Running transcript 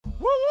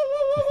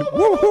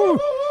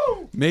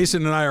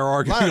Mason and I are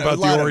arguing about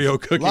the Oreo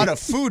cookie. A lot of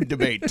food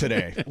debate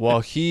today.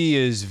 Well, he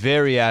is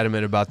very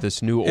adamant about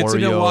this new Oreo. It's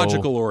an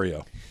illogical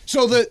Oreo.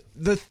 So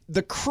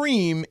the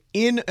cream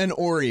in an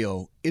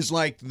Oreo is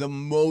like the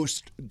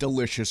most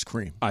delicious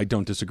cream. I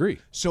don't disagree.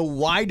 So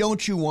why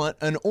don't you want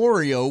an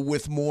Oreo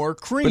with more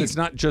cream? But it's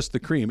not just the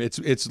cream.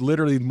 It's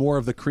literally more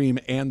of the cream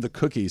and the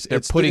cookies.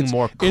 They're putting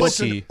more cookie. It's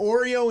an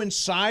Oreo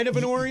inside of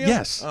an Oreo?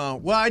 Yes.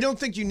 Well, I don't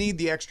think you need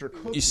the extra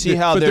cookie. You see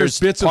how But there's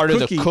bits part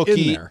of of the cookie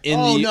cookie in there. in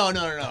Oh, the...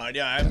 no.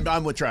 Yeah,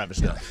 I'm with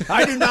Travis now.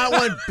 I do not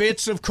want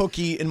bits of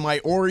cookie in my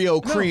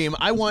Oreo cream.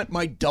 I want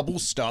my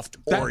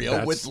double-stuffed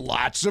Oreo with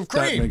lots of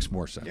cream. That makes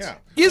more sense. Yeah.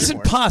 Is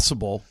it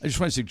possible, I just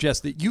want to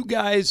suggest, that you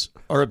guys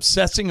are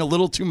obsessing a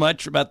little too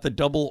much about the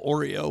double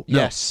Oreo?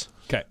 Yes.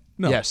 Okay.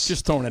 No. Yes.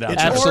 Just throwing it out.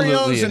 It's Absolutely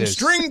Oreos it and is.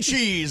 string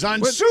cheese on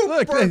But Super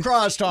look,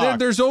 Crosstalk.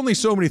 There's only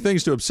so many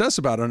things to obsess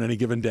about on any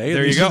given day. And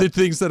There you these go. are the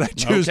things that I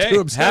choose Okay, to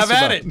obsess have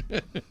at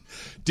about.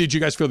 Did you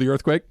guys feel the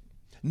earthquake?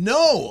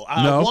 No.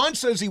 No? Juan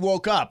says he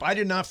woke up. I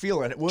did not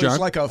feel it. It was John?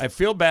 like I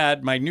feel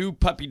bad. My new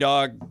puppy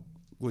dog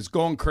was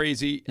going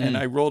crazy, and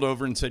I rolled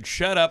over and said,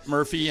 "Shut up,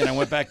 Murphy," and I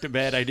went back to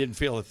bed. I didn't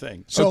feel a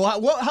thing. So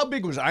how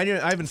big was it? I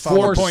haven't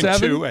followed.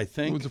 4.2, I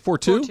think. Was it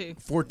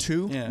 4.2?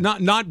 4.2? Yeah.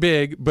 Not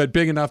big, but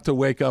big enough to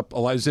wake up. I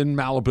was in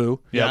Malibu.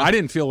 Yeah. I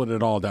didn't feel it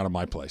at all down at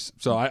my place.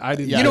 So I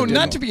didn't. You know,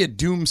 not to be a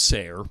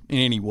doomsayer in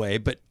any way,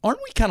 but aren't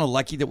we kind of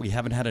lucky that we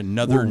haven't had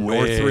another We're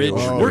way Northridge?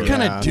 over. We're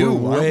kind of due,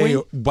 way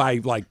aren't we? by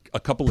like a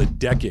couple of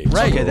decades.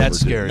 Right. Yeah, that's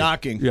overdue. scary.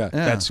 Knocking. Yeah.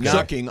 That's scary.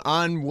 Knocking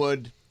on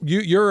wood.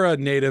 You're a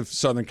native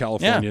Southern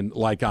Californian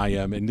like I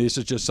am, and this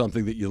is just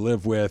something that you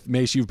live with.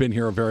 Mace, you've been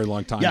here a very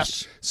long time.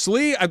 Yes.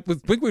 Slee, I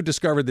think we've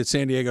discovered that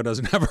San Diego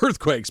doesn't have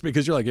earthquakes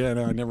because you're like, yeah,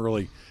 no, I never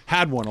really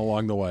had one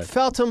along the way.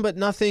 Felt them, but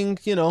nothing,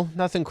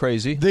 nothing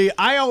crazy.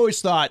 I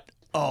always thought,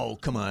 oh,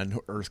 come on,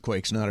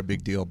 earthquake's not a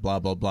big deal, blah,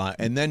 blah, blah.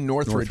 And then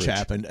Northridge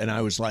happened, and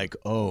I was like,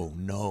 oh,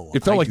 no.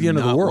 It felt like the end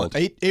of the world.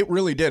 It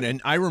really did.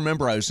 And I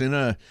remember I was in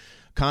a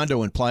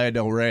condo in Playa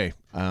del Rey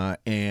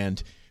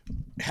and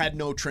had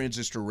no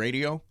transistor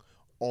radio.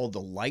 All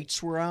the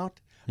lights were out.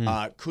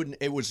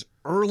 It was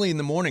early in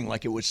the morning,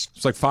 like it was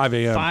It's like 5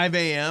 a.m. 5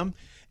 a.m.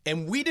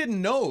 And we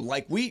didn't know,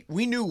 like we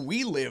knew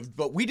we lived,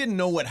 but we didn't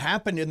know what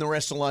happened in the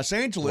rest of Los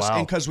Angeles. Wow.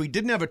 And because we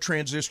didn't have a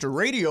transistor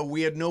radio,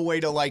 we had no way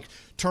to like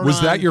turn Was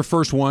on. that your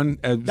first one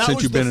That since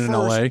was you've been the in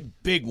first L.A.?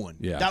 big one.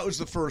 Yeah. That was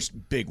the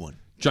first big one.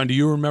 John, do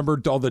you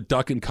remember all the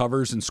duck and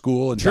covers in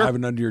school and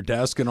diving under your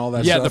desk and all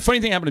that Yeah, stuff? the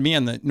funny thing happened to me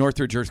on the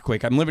Northridge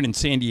earthquake. I'm living in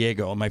San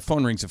Diego, and my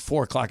phone rings at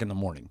 4 o'clock in the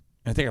morning.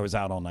 I think I was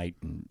out all night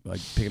and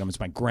like picking up. It's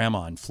my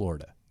grandma in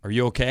Florida. Are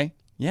you okay?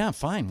 Yeah,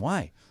 fine.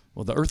 Why?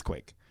 Well, the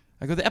earthquake.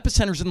 I go, the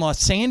epicenter's in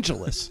Los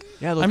Angeles.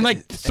 Yeah, look, I'm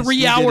like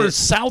 3 hours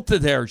south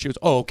of there. She goes,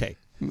 oh, okay.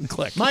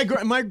 Click. My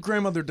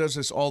grandmother does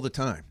this all the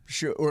time,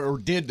 or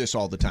did this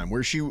all the time,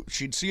 where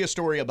she'd see a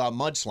story about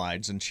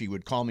mudslides and she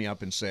would call me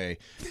up and say,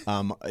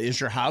 "Is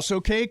your house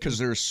okay? Because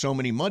there's so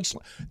many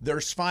mudslides.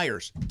 There's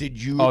fires.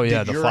 Did your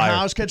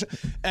house catch?"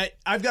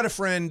 I've got a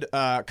friend,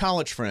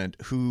 college friend,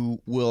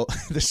 who will.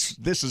 This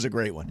is a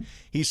great one.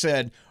 He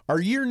said, "Are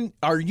you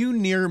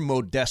near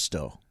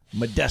Modesto?"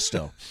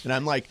 And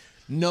I'm like,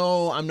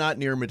 no, I'm not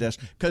near Modesto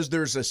because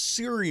there's a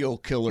serial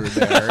killer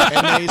there,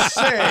 and they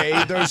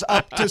say there's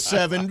up to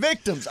 7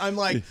 victims. I'm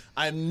like,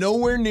 I'm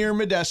nowhere near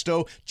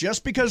Modesto.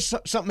 Just because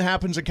something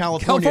happens in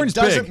California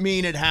doesn't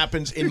mean it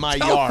happens in my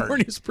yard.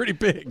 California's pretty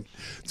big.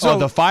 So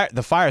the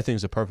fire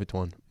thing's a perfect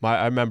one.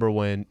 I remember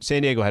when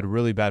San Diego had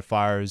really bad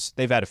fires.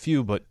 They've had a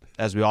few, but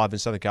as we all have in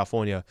Southern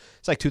California,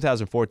 it's like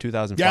 2004,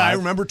 2005. Yeah, I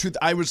remember.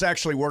 I was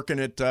actually working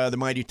at the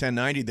Mighty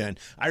 1090 then.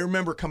 I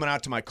remember coming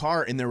out to my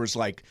car, and there was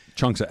like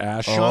chunks of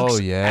ash.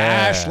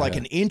 Ash, like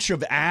an inch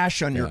of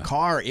ash on your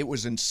car. It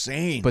was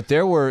insane. But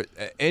there were,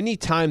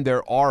 anytime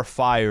there are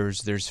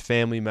fires, there's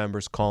family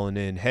members calling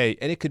in, hey,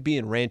 and it could be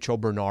in Rancho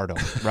Bernardo,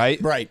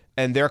 right? Right.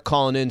 And they're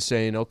calling in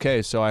saying,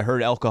 okay, so I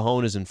heard El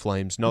Cajon is in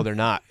flames. No, they're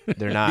not.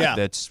 They're not. Yeah.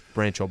 That's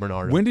Rancho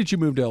Bernardo. When did you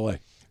move to L.A.?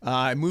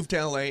 I moved to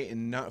L.A.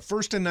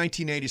 first in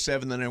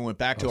 1987, then I went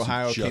back to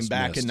Ohio, came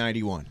back in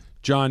 91.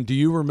 John, do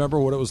you remember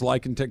what it was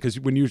like in because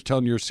when you were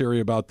telling your story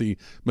about the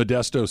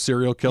Modesto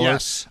serial killer,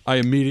 Yes. I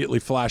immediately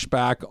flashed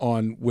back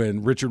on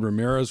when Richard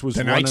Ramirez was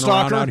The running Night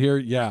around Stalker? out here.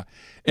 Yeah.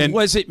 And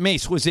was it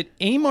Mace? Was it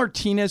A.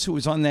 Martinez who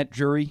was on that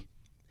jury?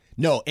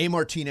 No, A.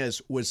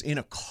 Martinez was in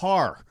a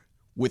car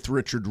with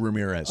Richard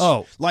Ramirez.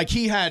 Oh. Like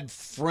he had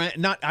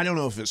I don't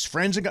know if it's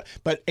friends,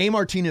 but A.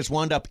 Martinez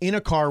wound up in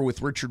a car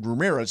with Richard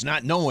Ramirez,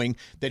 not knowing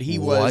that he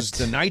was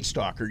the Night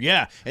Stalker.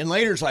 Yeah. And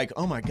later it's like,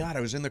 oh my God, I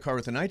was in the car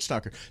with the Night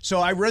Stalker. So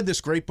I read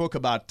this great book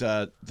about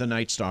the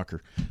Night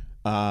Stalker.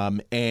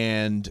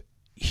 And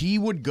he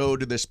would go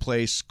to this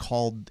place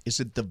called,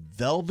 is it the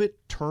Velvet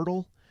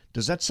Turtle?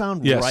 Does that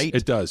sound right?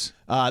 Yes, it does.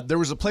 There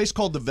was a place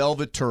called the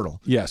Velvet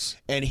Turtle. Yes.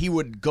 And he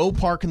would go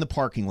park in the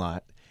parking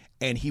lot.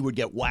 and he would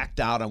get whacked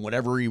out on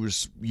whatever he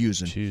was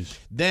using. Jeez.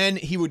 Then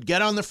he would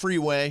get on the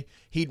freeway.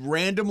 He'd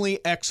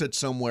randomly exit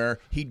somewhere.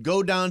 He'd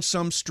go down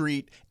some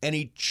street, and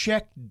he'd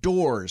check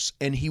doors,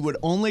 and he would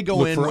only go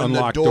Look in for when the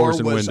unlocked door doors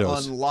and was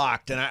windows.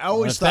 unlocked. And I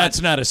always If thought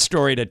that's not a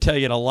story to tell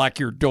you to lock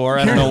your door,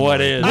 I don't know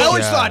what is. I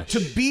always thought to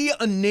be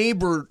a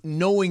neighbor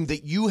knowing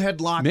that you had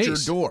locked your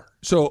Mace. door.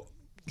 So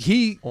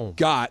he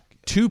got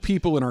 2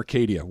 people in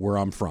Arcadia, where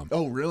I'm from.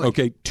 Oh, really?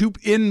 Okay, 2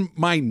 in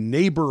my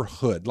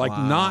neighborhood, like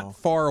not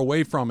far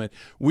away from it.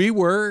 We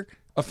were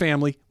a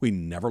family. We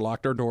never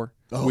locked our door.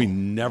 We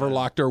never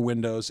locked our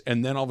windows,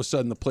 and then all of a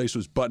sudden the place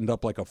was buttoned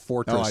up like a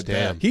fortress. Oh, I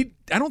bet.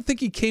 I don't think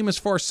he came as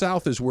far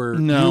south as where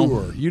No. you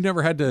were. You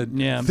never had to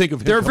think of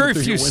him. There are coming very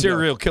through few your window.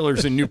 serial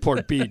killers in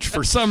Newport Beach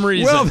for some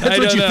reason. Well, that's I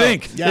what don't you know.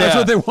 think. Yeah. That's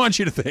what they want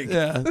you to think.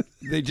 Yeah,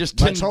 they just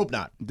Let's tend, hope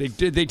not. They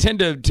tend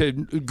to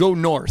go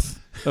north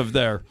of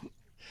there.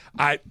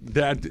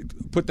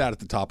 Put that at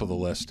the top of the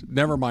list.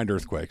 Never mind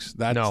earthquakes.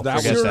 That No,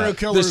 was forget Serial that. the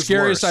killers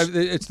scariest. worse.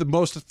 It's the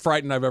most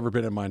frightened I've ever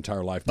been in my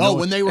entire life. Oh,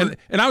 when they were-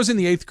 and I was in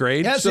the 8th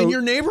grade. Yes, so in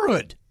your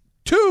neighborhood.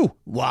 2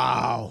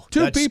 Wow.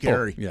 2 That's people.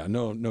 scary. Yeah,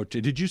 no.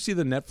 Did you see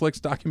the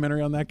Netflix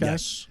documentary on that guy?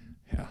 Yes.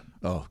 Yeah.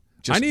 Oh,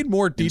 I need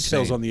more details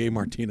insane. on the A.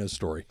 Martinez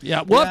story.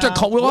 Yeah, we'll have to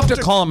call. We'll have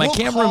to call him.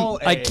 we'll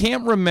I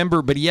can't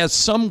remember, but he has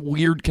some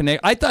weird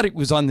connect. I thought it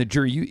was on the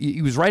jury.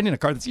 He was riding in a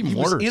car. That's even He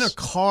worse. was in a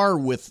car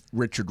with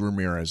Richard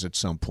Ramirez at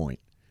some point.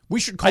 We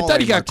should I call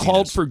thought he A. got Martinez.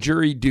 called for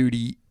jury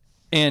duty,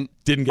 and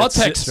Didn't get I'll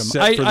text set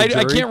him. for the I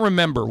jury? can't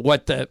remember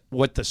what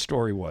the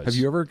story was. Have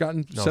you ever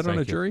gotten set on thank a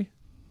you. jury?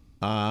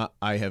 I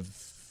have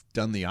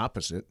done the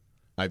opposite.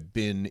 I've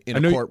been in I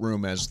a know you-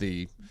 courtroom as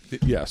the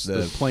Yes,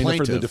 the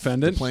plaintiff or the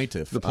defendant. The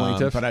plaintiff. The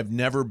plaintiff. But I've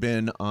never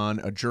been on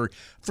a jury.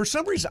 For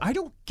some reason, I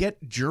don't get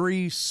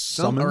jury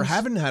summons or Summons?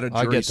 haven't had a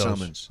I jury get those.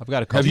 summons. I've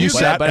got a couple. Have you but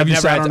sat- but have I've you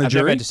never sat had on to- a I've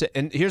never jury? had to sit.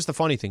 And here's the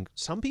funny thing: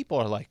 some people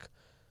are like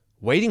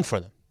waiting for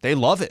them. They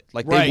love it.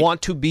 Like Right. they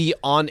want to be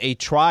on a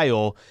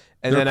trial.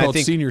 And They're then called I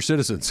think senior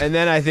citizens. And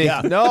then I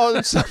think, no,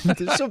 there's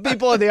some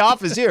people in the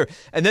office here.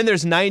 And then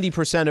there's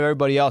 90% of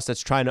everybody else that's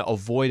trying to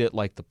avoid it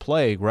like the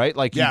plague, right?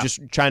 Like Yeah. you're just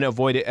trying to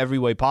avoid it every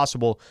way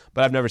possible.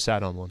 But I've never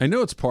sat on one. I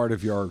know it's part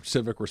of your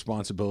civic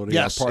responsibility.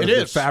 Yes, part it of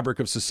the is. fabric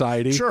of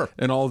society. Sure.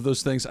 And all of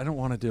those things. I don't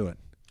want to do it.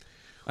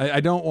 I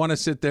don't want to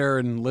sit there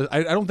and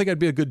I don't think I'd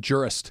be a good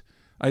jurist.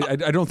 I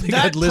don't think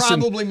That I'd listen.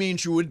 probably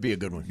means you would be a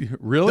good one.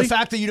 Really? The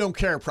fact that you don't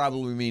care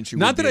probably means you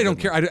would Not that be a I don't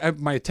good one. care.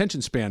 My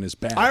attention span is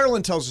bad.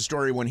 Ireland tells a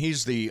story when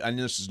he's and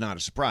this is not a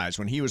surprise,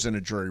 when he was in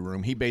a jury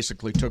room, he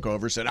basically took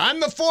over, said,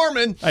 I'm the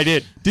foreman. I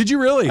did. Did you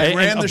really? I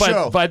ran the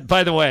show. But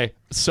by the way,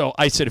 so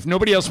I said, if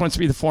nobody else wants to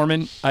be the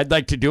foreman, I'd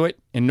like to do it.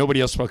 And nobody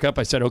else spoke up.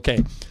 I said,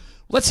 okay,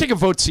 let's take a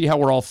vote to see how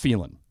we're all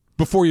feeling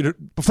Before you.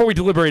 before we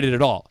deliberated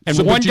at all. And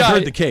So, one but you guy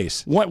heard the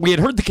case. We had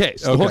heard the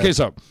case. The whole Okay. case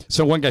up.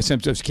 So one guy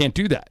said, "You can't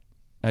do that."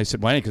 I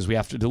said, "Why not?" Because we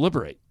have to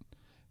deliberate.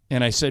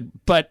 And I said,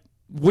 "But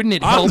wouldn't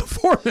it I'm help?" the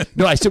foreman.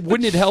 No, I said,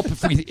 "Wouldn't it help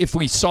if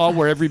we saw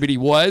where everybody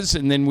was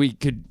and then we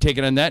could take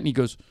it on that?" And he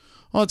goes,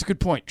 "Oh, that's a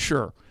good point.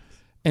 Sure."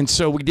 And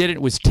so we did it.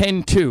 It was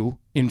 10-2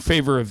 in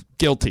favor of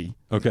guilty.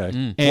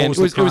 Okay. And What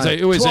was the crime?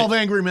 it was 12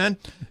 angry men.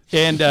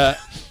 and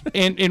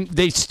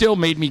they still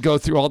made me go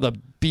through all the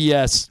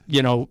BS,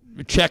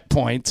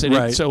 checkpoints. And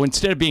Right. so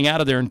instead of being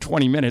out of there in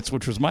 20 minutes,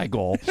 which was my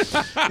goal,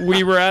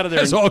 we were out of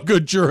there. As all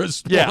good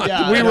jurists. Yeah,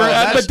 Yeah, we I were. know,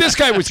 that's- But this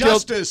guy was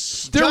guilty.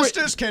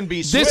 Justice can be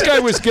This swift. guy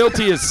was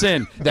guilty as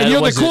sin. That And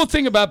the was cool it.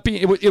 thing about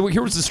being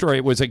here was the story.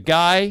 It was a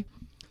guy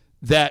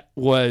that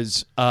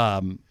was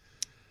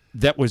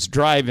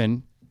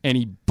driving, and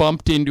he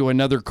bumped into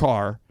another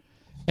car,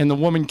 and the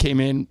woman came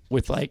in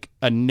with like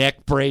a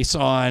neck brace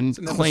on,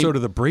 An episode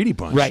of the Brady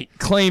Bunch. right,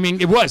 claiming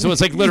it was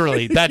like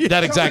literally that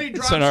Somebody exact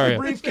drops scenario. the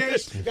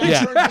briefcase, guy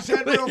Yeah. turns his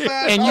head real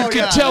fast. And you Oh, could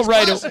yeah, tell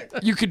that's classic.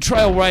 you could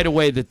tell right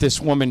away that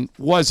this woman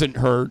wasn't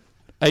hurt.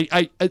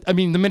 I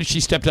mean, the minute she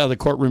stepped out of the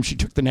courtroom, she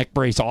took the neck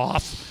brace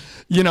off.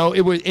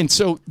 It was, and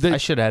so I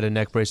should have had a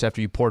neck brace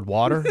after you poured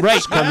water. Right,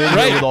 Just come in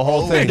right. with the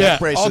whole thing. Yeah. Neck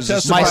braces I'll is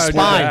testify My on your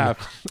spine.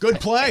 behalf. Good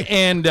play.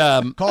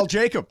 and Call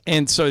Jacob.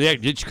 and so yeah,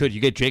 you could.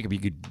 You get Jacob, you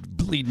could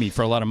bleed me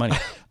for a lot of money.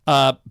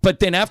 But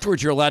then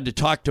afterwards, you're allowed to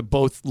talk to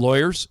both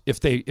lawyers if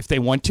they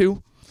want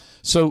to.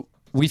 So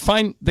we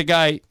find the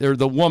guy or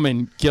the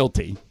woman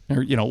guilty,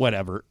 or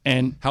whatever,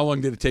 and How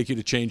long did it take you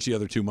to change the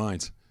other two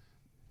minds?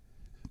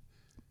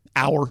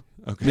 hour.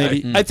 Okay.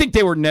 Maybe. I think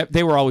they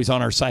were always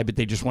on our side, but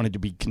they just wanted to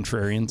be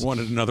contrarians.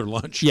 Wanted another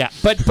lunch? Yeah,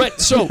 but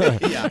so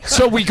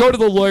we go to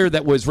the lawyer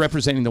that was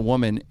representing the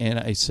woman, and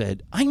I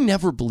said, I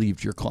never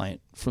believed your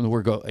client from the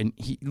word go, and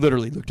he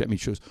literally looked at me.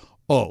 She goes,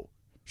 "Oh,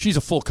 she's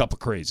a full cup of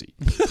crazy.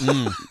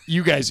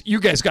 You guys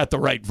got the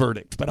right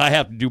verdict, but I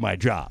have to do my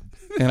job."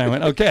 And I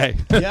went, "Okay,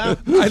 Yeah.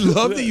 I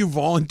love that you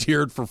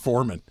volunteered for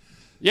foreman.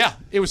 yeah,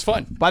 it was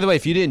fun." By the way,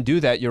 if you didn't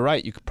do that, you're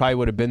right. You probably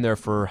would have been there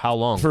for how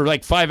long? For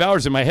like 5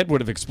 hours, and my head would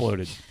have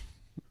exploded.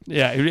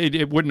 Yeah,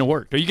 it wouldn't have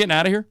worked. Are you getting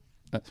out of here?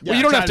 Well, Yeah,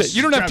 you don't have to. Travis-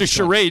 You don't have to Travis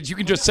going. charades. You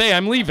can just say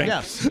I'm leaving.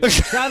 Yeah.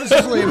 Travis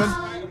is leaving.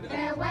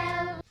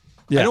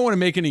 I don't want to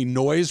make any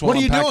noise while What are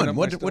I'm you packing doing? up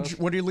my stuff.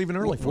 What are you leaving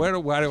early for?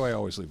 Why do I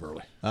always leave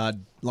early?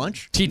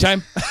 Lunch? Tea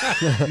time.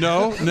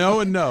 No,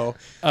 and no.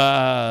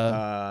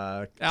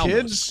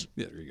 Kids?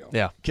 Yeah, there you go.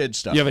 Yeah. Kid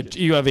stuff.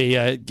 You have a.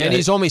 And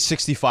he's only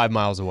 65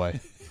 miles away.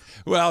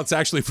 Well, it's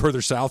actually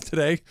further south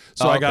today,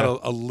 so Oh, I got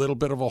okay. a little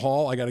bit of a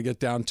haul. I got to get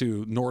down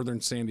to northern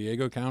San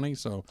Diego County,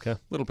 so a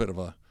little bit of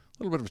a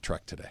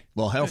trek today.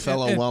 Well, hell,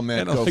 fellow, well,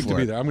 man, and I go like for to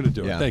be it. there. I'm going to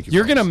do Yeah. it. Thank you.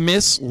 You're fellas. going to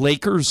miss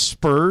Lakers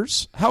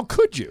Spurs? How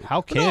could you?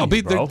 How can No,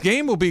 you, bro? the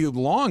game will be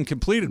long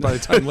completed by the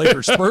time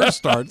Lakers Spurs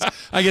starts.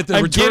 I get the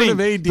I'm return kidding. of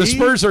AD. The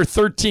Spurs are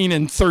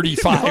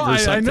 13-35 No, or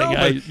something. I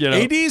know, but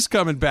AD's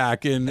coming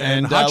back, and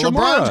LeBron's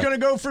Hachimura. going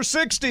to go for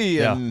 60.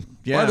 And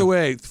By the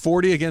way,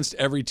 40 against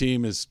every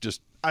team is just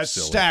silly.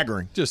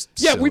 staggering. Just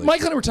Yeah, silly.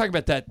 Michael and I were talking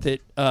about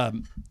that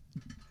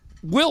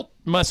Wilt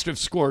must have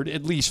scored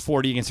at least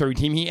 40 against every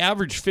team. He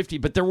averaged 50,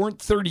 but there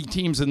weren't 30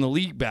 teams in the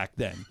league back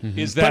then.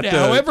 Is that But the-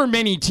 however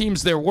many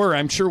teams there were,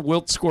 I'm sure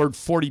Wilt scored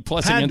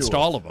 40-plus against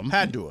all of them.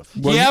 Had to have.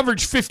 He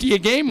averaged 50 a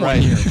game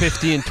one year.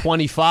 50 and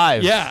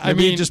 25. Yeah, I Maybe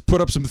mean, he just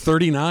put up some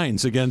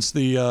 39s against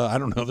the I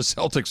don't know, the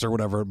Celtics or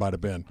whatever it might have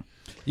been.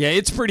 yeah,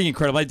 it's pretty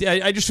incredible.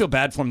 I just feel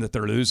bad for him that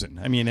they're losing.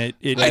 I mean, I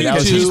do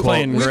because too. he's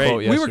playing We- great.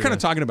 we- We were kind of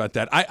talking about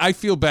that. I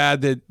feel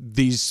bad that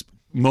these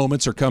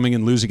moments are coming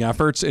in losing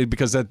efforts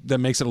because that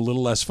makes it a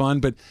little less fun.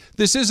 But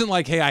this isn't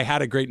like, hey, I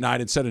had a great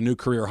night and set a new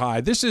career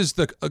high. This is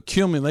the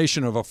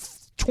accumulation of a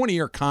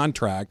 20-year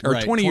contract or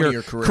Right,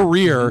 20-year 20-year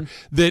career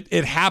that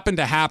it happened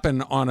to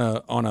happen on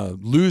a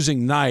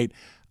losing night.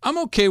 I'm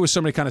okay with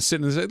somebody kind of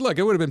sitting and saying, look,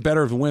 it would have been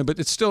better if it win, but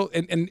it's still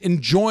and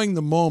enjoying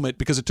the moment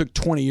because it took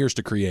 20 years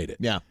to create it.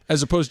 Yeah.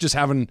 As opposed to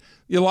just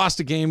you lost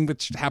a game,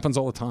 which happens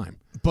all the time.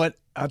 But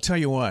I'll tell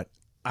you what,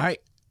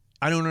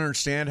 I don't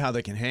understand how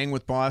they can hang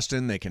with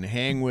Boston. They can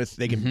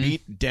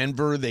beat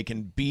Denver. They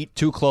can beat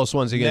Two close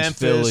ones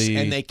against Memphis, Philly.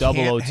 and they double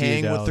can't OT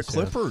hang with the Dallas, yeah.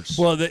 Clippers.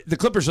 Well, the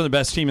Clippers are the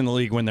best team in the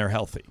league when they're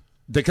healthy.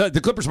 The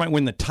Clippers might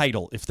win the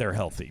title if they're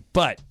healthy,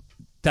 but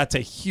that's a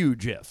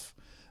huge if.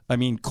 I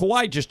mean,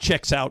 Kawhi just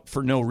checks out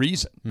for no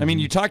reason. I mean,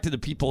 you talk to the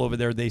people over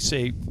there, they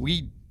say,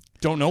 we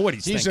don't know what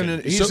he's thinking.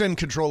 He's in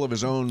control of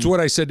his own. It's what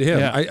I said to him.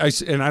 Yeah.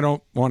 And I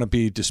don't want to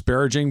be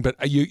disparaging, but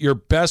your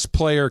best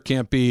player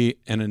can't be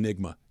an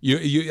enigma.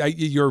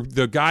 You're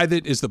the guy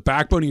that is the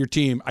backbone of your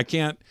team. I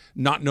can't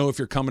not know if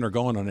you're coming or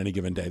going on any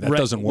given day. That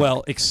doesn't work.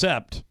 Well,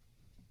 except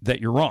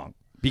that you're wrong.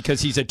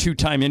 Because he's a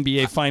two-time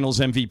NBA Finals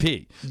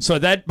MVP, so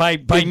that by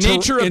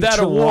nature of that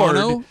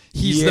Toronto, award,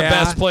 he's the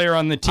best player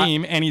on the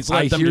team, and he's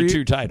led them to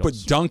two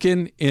titles. But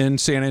Duncan in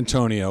San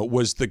Antonio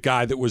was the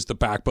guy that was the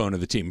backbone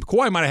of the team.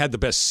 Kawhi might have had the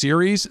best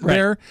series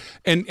there,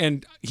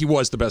 and he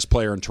was the best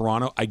player in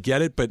Toronto. I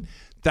get it, but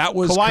that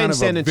was Kawhi kind in of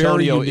San a very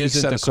Antonio unique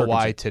isn't set the of Kawhi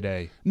circumstances.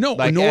 today. No,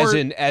 like, nor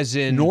as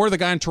in nor the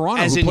guy in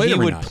Toronto as who in played he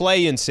every would night.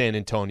 play in San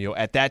Antonio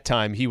at that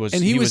time. He was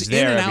And he was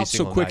there in and every out so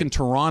single quick night. in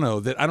Toronto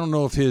that I don't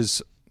know if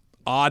his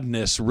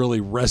oddness really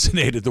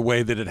resonated the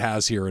way that it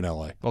has here in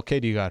LA. Well,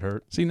 KD got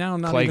hurt. See, now I'm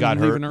not Clay even got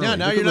leaving hurt. early. Yeah,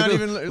 now you're not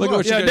even- Look look, at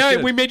what you yeah, guys now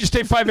did. we made you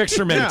stay 5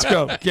 extra minutes.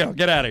 Go, get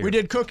out of here. We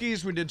did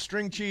cookies. We did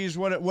string cheese.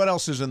 What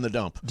else is in the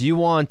dump? Do you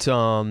want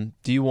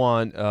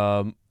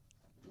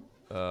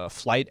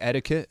flight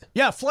etiquette?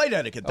 Yeah, flight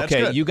etiquette. That's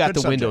Okay, good. you got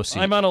Good the window subject. seat.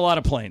 I'm on a lot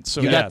of planes,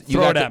 so You yeah, got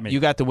throw it the, at me. You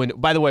got the window.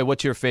 By the way,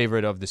 what's your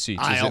favorite of the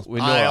seats? Aisle, Is it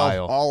window or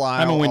aisle? all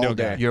aisle. I'm a window all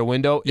day. guy. You're a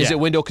window. Is Yeah. it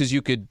window because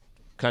you could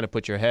kind of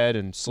put your head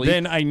and sleep?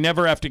 Then I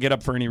never have to get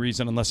up for any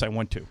reason unless I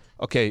want to.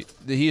 Okay,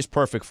 he is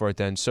perfect for it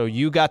then. So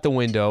you got the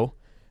window.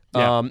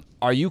 Yeah.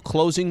 Are you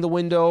closing the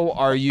window?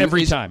 Are you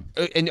Every time.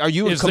 And are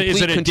you in Is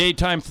complete it a con-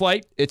 daytime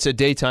flight? It's a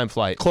daytime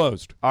flight.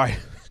 Closed. All right.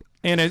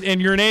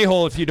 And you're an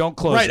a-hole if you don't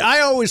close Right. it. I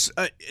always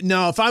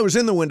now if I was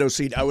in the window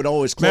seat, I would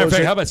always Matter of close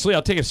fact, it. how about Slee?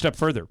 I'll take it a step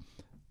further.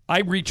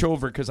 I reach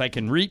over because I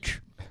can reach.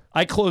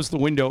 I close the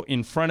window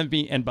in front of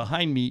me and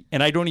behind me,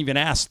 and I don't even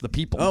ask the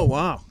people. Oh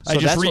wow. I So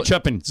just that's reach what-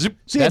 up and zip.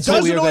 See, That's it what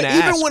does we were annoy, gonna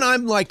even ask. when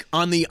I'm like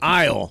on the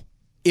aisle,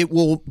 it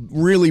will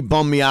really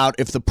bum me out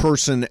if the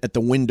person at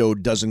the window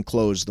doesn't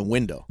close the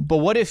window. But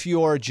what if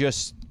you're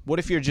just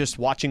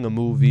watching a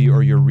movie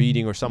or you're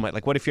reading or something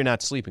like what if you're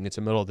not sleeping? It's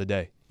the middle of the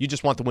day. You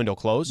just want the window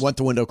closed? Want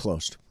the window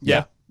closed.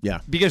 Yeah. Yeah.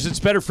 Because it's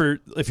better for,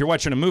 if you're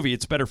watching a movie,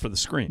 it's better for the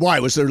screen. Why?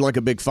 Was there like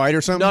a big fight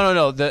or something?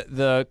 No.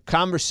 The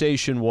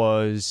conversation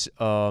was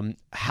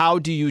how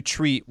do you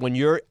treat when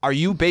are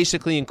you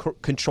basically in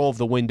control of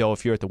the window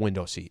if you're at the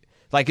window seat?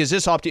 Like, is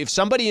this up to if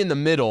somebody in the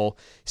middle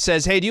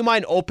says, hey, do you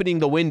mind opening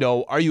the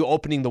window? Are you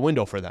opening the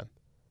window for them?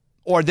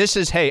 Or this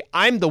is, hey,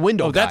 I'm the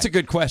window Oh, that's guy. a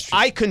good question.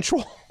 I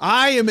control.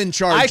 I am in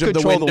charge I of the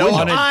control the window. window.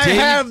 On a I date-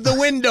 have the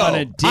window. on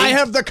a date- I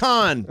have the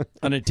con.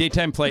 On a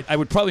daytime flight, I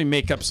would probably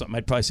make up something.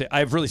 I'd probably say, I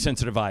have really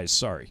sensitive eyes.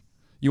 Sorry.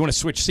 You want to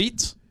switch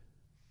seats?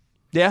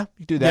 Yeah,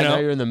 you do that. You know? Now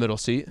you're in the middle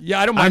seat.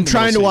 Yeah, I don't mind. I'm the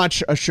trying to middle seat.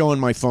 watch a show on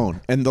my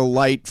phone, and the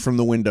light from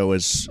the window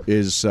is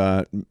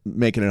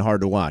making it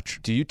hard to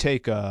watch. Do you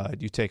take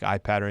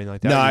iPad or anything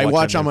like that? No, Or you I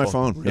watch on your my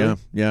phone. Really?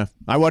 Yeah.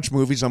 I watch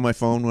movies on my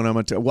phone when I'm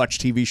watch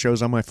TV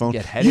shows on my phone.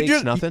 Get headaches, You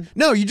just- nothing?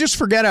 No, you just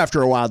forget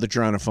after a while that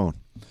you're on a phone.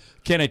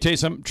 Can I tell you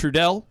something?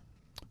 Trudell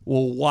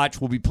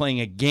will be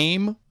playing a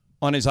game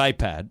on his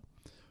iPad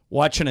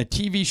watching a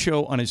TV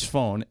show on his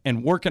phone,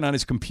 and working on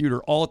his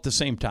computer all at the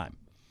same time.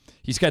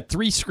 He's got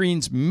 3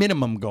 screens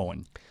minimum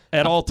going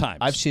at all times.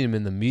 I've seen him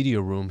in the media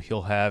room.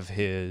 He'll have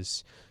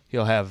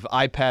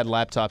iPad,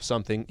 laptop,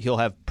 something. He'll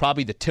have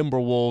probably the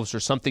Timberwolves or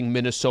something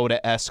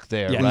Minnesota-esque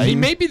there, Yeah, right? he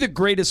may be the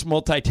greatest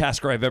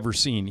multitasker I've ever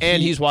seen.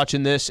 And he's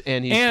watching this,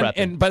 and he's prepping.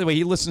 And by the way,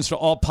 he listens to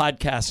all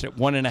podcasts at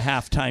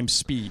 1.5 times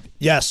speed.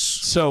 Yes.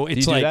 So it's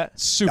you do like that?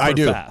 super I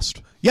do.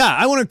 fast. Yeah,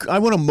 I want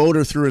to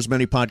motor through as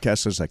many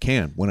podcasts as I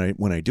can when I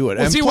do it.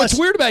 Well, And see, plus, what's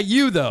weird about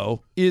you,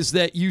 though, is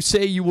that you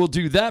say you will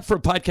do that for a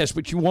podcast,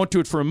 but you won't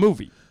do it for a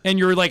movie. And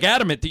you're like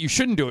adamant that you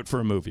shouldn't do it for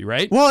a movie,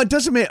 right? well, it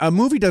doesn't make a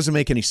movie doesn't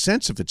make any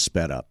sense if it's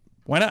sped up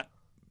Why not?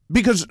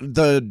 because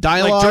the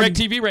dialogue. Like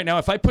DirecTV right now,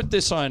 if I put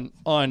this on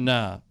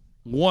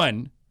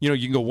 1, you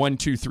can go 1,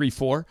 2, 3,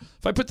 4.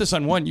 If I put this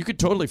on 1, you could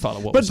totally follow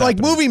what was but like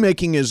happening. movie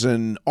making is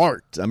an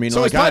art. I mean, So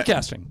like is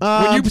podcasting.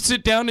 When you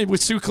sit down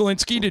with Sue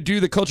Kalinsky to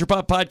do the Culture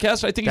Pop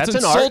podcast, I think it's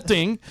That's an art.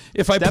 insulting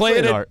if I play it Definitely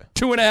an at art.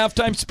 2.5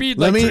 times speed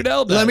Let like me-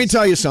 Trudell does. let me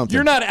tell you something.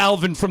 You're not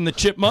Alvin from the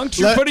Chipmunks.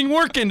 You're Let- putting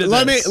work into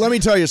let this. me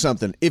tell you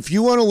something. If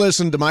you want to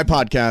listen to my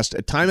podcast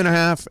at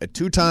 1.5, at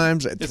 2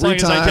 times, at As 3 long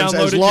as I times,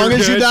 download as it, long you're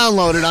as you good.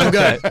 download it, I'm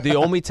good. The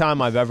only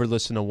time I've ever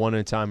listened to 1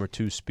 at a time or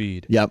 2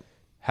 speed. Yep.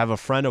 Have a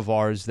friend of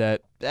ours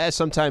that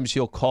sometimes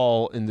he'll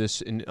call on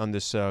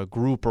this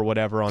group or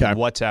whatever on Okay.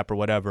 WhatsApp or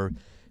whatever,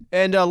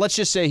 and let's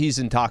just say he's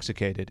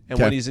intoxicated, and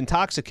Okay. when he's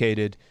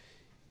intoxicated,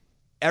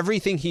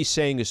 everything he's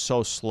saying is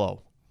so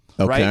slow.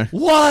 Okay. Right?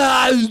 What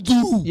I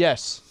do?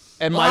 Yes,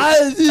 and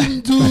I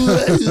didn't do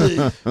anything.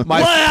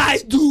 my What I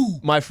do?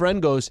 my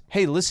friend goes,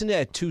 "Hey, listen to it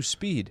at 2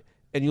 speed."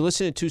 And you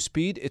listen at 2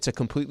 speed, it's a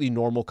completely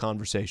normal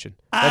conversation.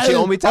 That's the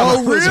only time. Oh,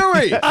 I've listened.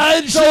 really?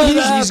 I So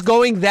should he's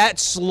going that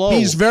slow.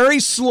 He's very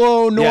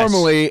slow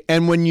normally,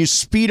 and when you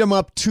speed him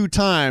up 2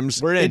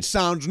 times, We're in. it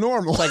sounds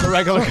normal. like a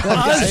regular I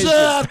conversation. should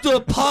have to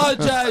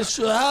apologize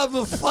for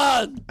having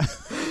fun.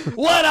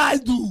 What I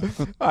do?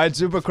 All right,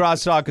 Super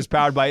Crosstalk is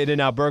powered by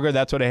In-N-Out Burger.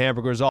 That's what a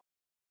hamburger is all.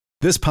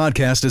 This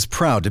podcast is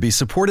proud to be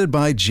supported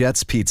by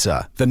Jets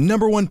Pizza, the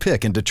 #1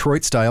 pick in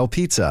Detroit-style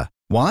pizza.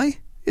 Why?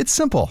 It's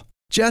simple.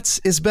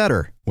 Jets is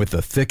better. With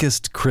the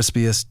thickest,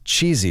 crispiest,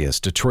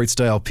 cheesiest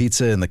Detroit-style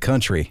pizza in the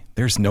country,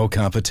 there's no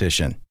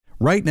competition.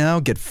 Right now,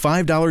 get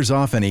 $5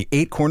 off any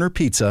 8-corner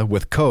pizza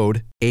with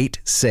code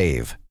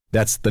 8SAVE.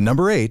 That's the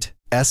number 8,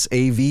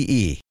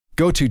 SAVE.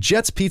 Go to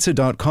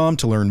jetspizza.com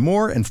to learn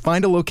more and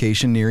find a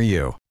location near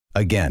you.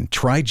 Again,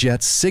 try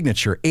Jet's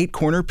signature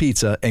 8-corner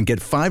pizza and get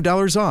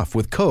 $5 off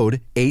with code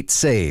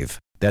 8SAVE.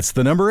 That's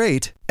the number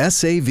 8,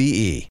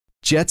 SAVE.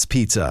 Jet's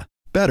Pizza.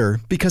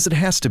 Better because it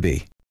has to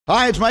be.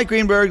 Hi, it's Mike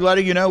Greenberg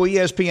letting you know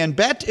ESPN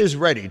Bet is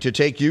ready to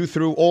take you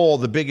through all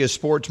the biggest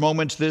sports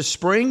moments this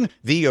spring.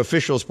 The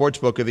official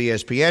sportsbook of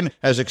ESPN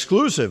has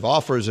exclusive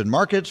offers and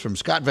markets from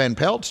Scott Van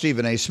Pelt,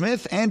 Stephen A.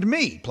 Smith, and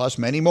me, plus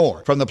many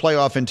more. From the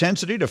playoff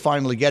intensity to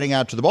finally getting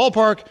out to the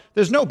ballpark,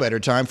 there's no better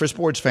time for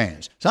sports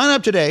fans. Sign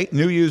up today.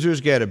 New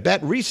users get a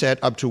bet reset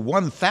up to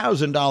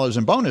 $1,000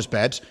 in bonus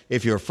bets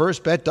if your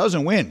first bet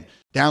doesn't win.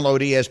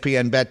 Download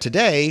ESPN Bet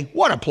today.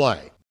 What a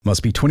play.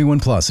 Must be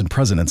 21 plus and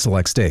present in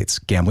select states.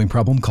 Gambling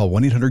problem? Call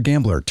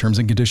 1-800-GAMBLER. Terms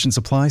and conditions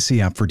apply.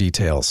 See app for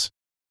details.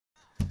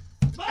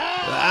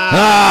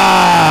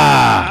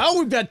 Oh,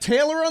 we've got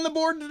Taylor on the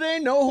board today.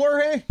 No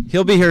Jorge.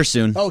 He'll be here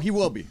soon. Oh, he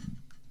will be.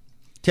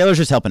 Taylor's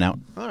just helping out.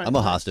 All right. I'm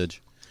a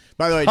hostage.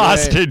 By the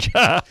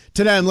way,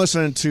 today I'm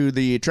listening to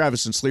the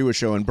Travis and Sliwa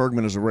show, and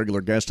Bergman is a regular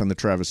guest on the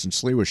Travis and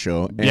Sliwa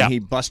show, and Yeah. he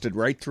busted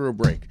right through a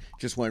break.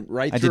 Just went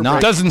right I through did a not.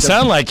 break. Doesn't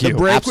sound like The you.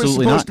 break Absolutely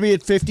was supposed not. to be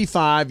at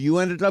 55. You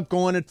ended up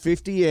going at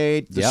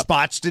 58. The Yep.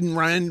 spots didn't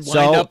wind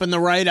So- up in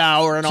the right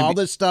hour, and all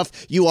this stuff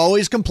you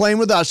always complain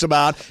with us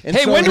about. And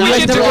Hey, when do now we you've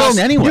get to never lost-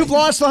 listen anyway. You've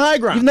lost the high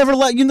ground. You've never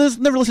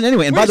listened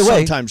anyway. And by the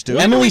way, sometimes do.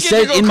 When do Emily we get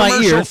said to go in my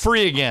commercial ear.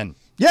 free again.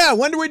 Yeah,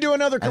 when do we do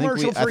another I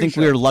commercial free think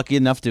show? we are lucky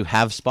enough to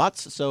have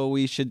spots, so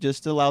we should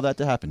just allow that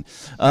to happen.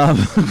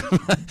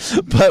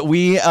 But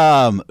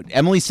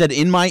Emily said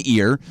in my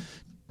ear,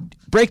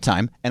 break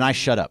time, and I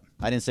shut up.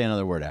 I didn't say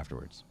another word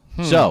afterwards.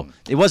 So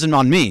it wasn't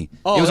on me.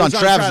 Oh, it was on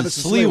Travis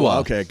and Sliwa.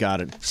 Okay,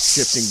 got it.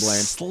 Shifting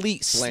blame. Blame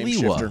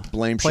Sliwa. shifter.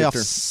 Blame Playoff shifter.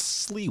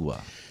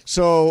 Sliwa.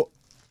 So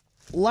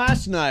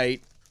last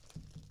night,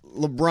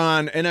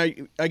 LeBron, and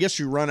I guess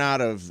you run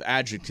out of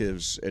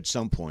adjectives at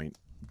some point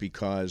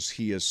because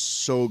he is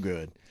so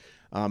good.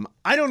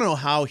 I don't know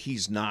how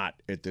he's not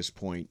at this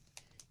point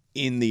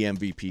in the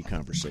MVP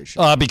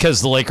conversation. Because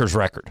the Lakers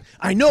record.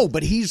 I know,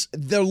 but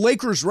the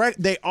Lakers.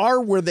 They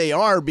are where they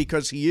are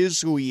because he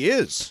is who he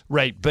is.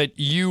 Right, but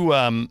you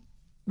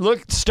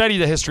study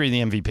the history of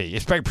the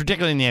MVP,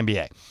 particularly in the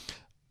NBA.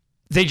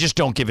 They just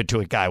don't give it to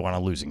a guy on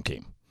a losing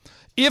team.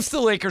 If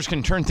the Lakers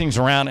can turn things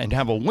around and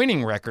have a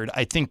winning record,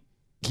 I think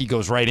he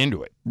goes right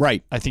into it.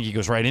 Right. I think he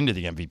goes right into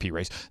the MVP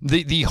race.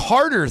 The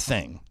harder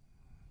thing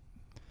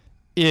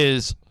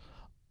is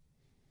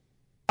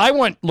I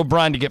want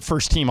LeBron to get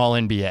first team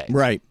All-NBA.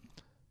 Right.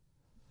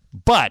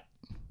 But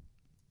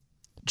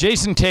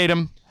Jason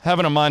Tatum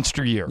having a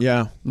monster year.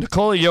 Yeah.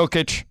 Nikola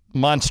Jokic,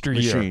 monster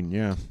year. Machine.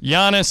 Yeah.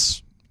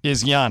 Giannis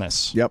is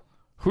Giannis. Yep.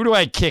 Who do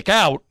I kick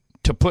out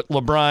to put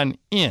LeBron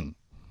in?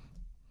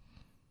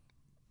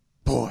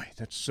 Boy,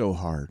 that's so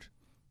hard.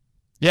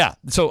 Yeah.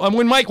 So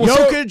when Mike,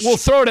 we'll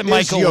throw it at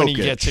Michael when he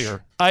gets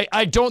here.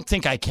 I don't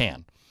think I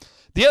can.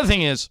 The other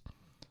thing is,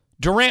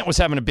 Durant was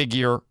having a big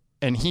year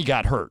and he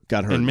got hurt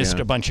and missed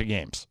a bunch of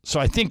games. So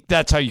I think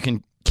that's how you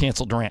can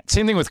cancel Durant.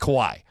 Same thing with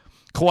Kawhi.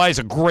 Kawhi's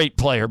a great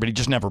player, but he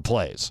just never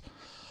plays.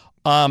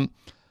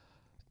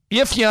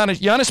 If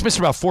Giannis missed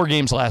about 4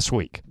 games last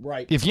week.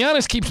 Right. If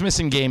Giannis keeps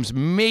missing games,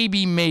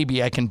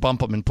 maybe I can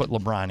bump him and put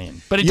LeBron in.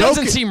 But it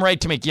doesn't seem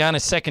right to make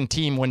Giannis second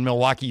team when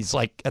Milwaukee's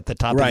like at the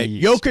top of the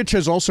East. Jokic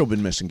has also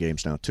been missing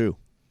games now too,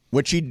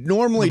 which he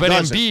normally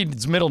doesn't. But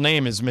Embiid's middle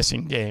name is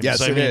missing games. Yes,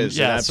 it is.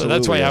 Yeah, It so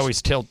that's why absolutely I is.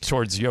 always tilt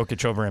towards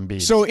Jokic over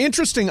Embiid. So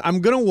interesting. I'm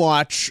going to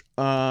watch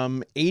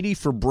 80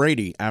 for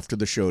Brady after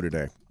the show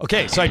today.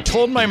 Okay, so I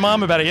told my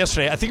mom about it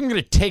yesterday. I think I'm going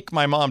to take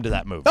my mom to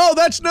that movie. Oh,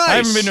 that's nice. I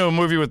haven't been to a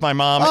movie with my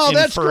mom in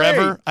that's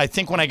forever. great. I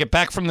think when I get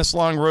back from this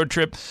long road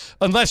trip,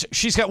 unless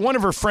she's got one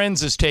of her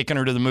friends is taking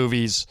her to the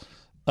movies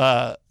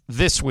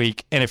this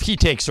week, and if he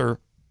takes her,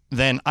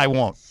 then I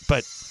won't.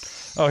 But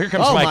here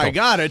comes Michael. Oh my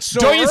God, it's so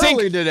Don't you early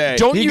think, today.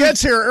 Don't He you,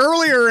 gets here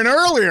earlier and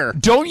earlier.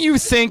 Don't you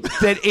think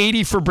that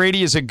 80 for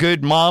Brady is a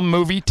good mom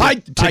movie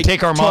to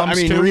take our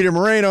moms to? Rita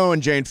Moreno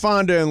and Jane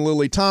Fonda and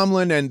Lily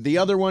Tomlin and the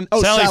other one.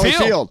 Oh, Sally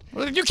Field.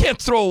 Well, you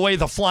can't throw away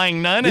the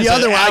Flying Nun. The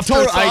other one.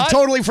 I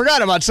totally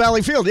forgot about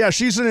Sally Field. Yeah,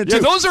 she's in it too.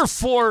 Yeah, those are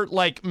 4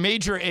 like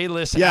major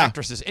A-list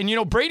actresses, and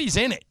Brady's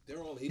in it.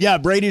 Yeah,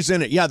 Brady's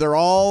in it. Yeah, they're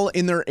all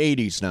in their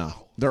 80s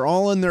now. They're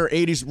all in their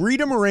 80s.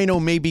 Rita Moreno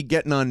may be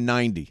getting on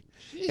 90.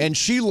 And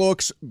she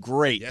looks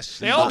great. Yes,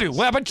 they all do.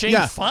 What about Jane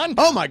Fonda?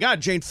 Oh, my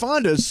God. Jane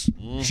Fonda's.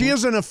 She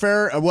has an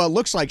affair. Well, it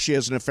looks like she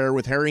has an affair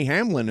with Harry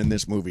Hamlin in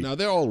this movie. Now,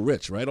 they're all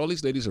rich, right? All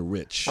these ladies are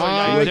rich.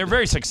 They're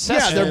very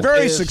successful. Yeah, they're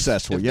very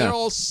successful. If Yeah. they're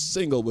all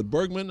single. Would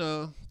Bergman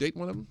date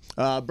one of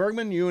them?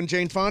 Bergman, you and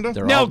Jane Fonda?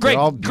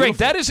 Greg,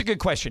 that is a good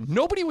question.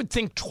 Nobody would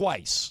think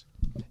twice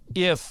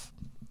if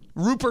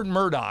Rupert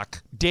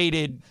Murdoch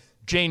dated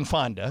Jane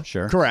Fonda.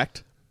 Sure.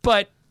 Correct.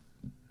 But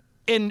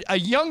in a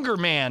younger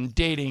man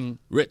dating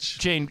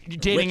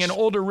an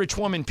older rich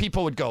woman,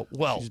 people would go,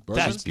 well,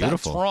 that's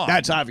beautiful. That's wrong.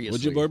 That's obvious.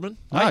 Would you, Bergman?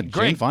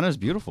 Jane Fonda is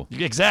beautiful.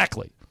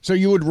 Exactly. So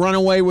you would run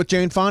away with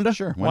Jane Fonda?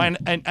 Sure. Why?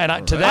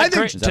 To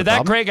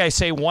that, Greg, I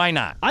say, why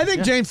not? I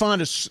think Jane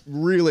Fonda's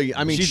really.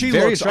 I mean, She's she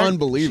very looks attractive.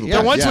 unbelievable.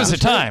 There once was a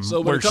time So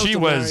when where it comes she to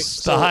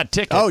was marrying- the hot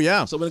ticket. Oh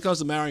yeah. So when it comes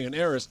to marrying an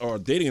heiress or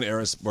dating an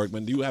heiress,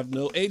 Bergman, you have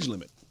no age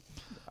limit.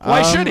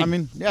 Why should he? I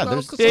mean, yeah, Well,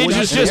 there's because Age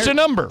Well, is just a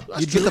number.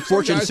 you'd get the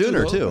fortune Guys do,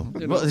 sooner well, too.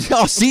 you know.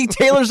 Oh, see,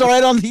 Taylor's all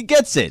right on. He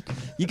gets it.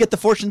 You get the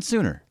fortune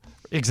sooner.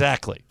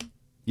 Exactly.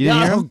 You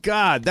didn't hear Oh him?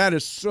 God, that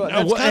is so.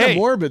 That's well, kind of hey,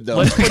 morbid, though.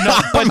 Let's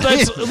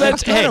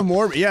That's kind of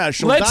morbid. Yeah,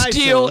 she'll let's die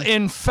deal soon.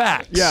 in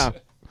facts. Yeah,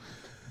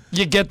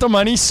 You get the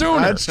money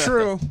sooner. that's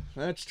true.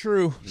 That's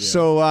true.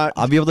 So,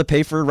 I'll be able to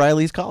pay for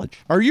Riley's college.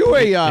 are you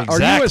a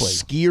Exactly.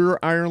 skier,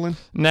 Ireland?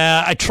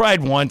 Nah, I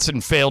tried once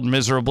and failed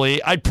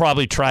miserably. I'd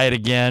probably try it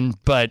again,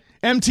 but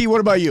MT, what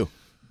about you?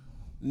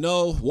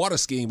 No, water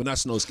skiing, but not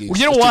snow skiing. well,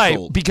 you know It's too why?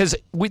 cold. Because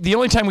the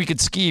only time we could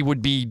ski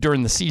would be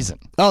during the season,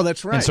 Oh,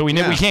 that's right. and so we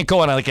yeah. can't go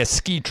on like a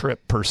ski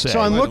trip per se. So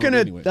I'm I don't looking do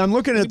at anyway. I'm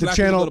looking Any at the black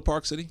people channel. Go to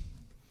Park City.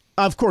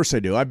 Of course I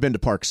do. I've been to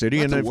Park City,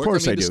 Not and to of work,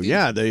 course I I mean to do. ski.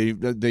 Yeah, the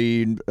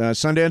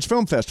Sundance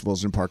Film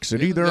Festival's in Park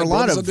City. Yeah, there are a that lot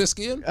brothers of up there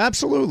skiing?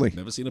 Absolutely.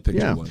 Never seen a picture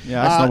Yeah. of one.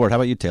 Yeah, I snowboard. How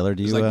about you, Taylor?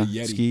 Do you like the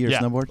Yeti. ski or Yeah.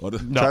 snowboard? Or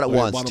the- No. Tried it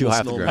once. bottom Too of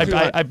high snow. for gravity.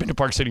 I've been to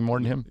Park City more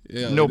than him.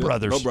 Yeah, no yeah.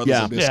 brothers. No brothers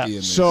Yeah. up there Yeah. skiing,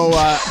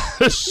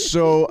 man.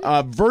 So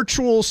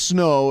Virtual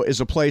Snow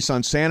is a place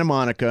on Santa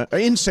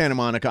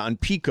Monica on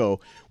Pico,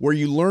 where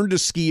you learn to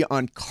ski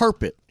on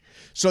carpet.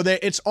 So that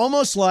it's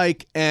almost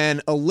like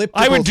an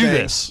elliptical I would do thing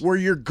this. where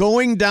you're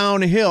going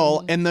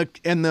downhill and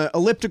the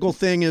elliptical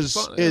thing is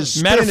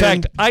spinning. Matter of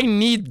fact, I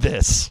need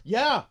this.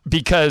 yeah.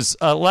 Because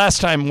last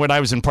time when I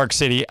was in Park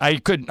City, I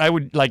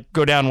would like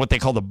go down what they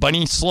call the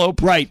bunny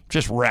slope. Right.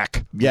 Just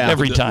wreck. Yeah.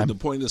 Every The- time. The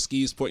pointing the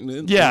skis, pointing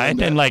in. Yeah, and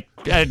then like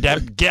I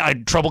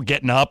had trouble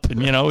getting up,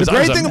 and I The was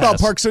great a thing about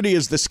mess. Park City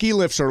is the ski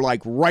lifts are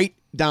like right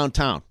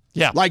downtown.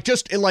 Yeah. Like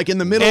just like in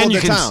the middle and of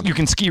you the can town. you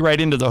can ski right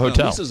into the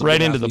hotel, Lisa's a right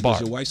good into the athlete. bar.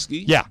 Does your wife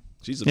ski? Yeah.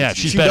 She's a Yeah, good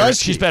she's skier. better. does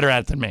She's ski. better at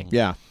it than me.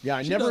 Yeah.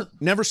 I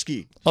never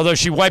skied. Although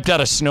she wiped out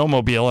a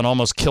snowmobile and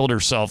almost killed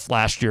herself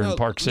last year in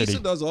Park City.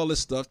 Lisa does all this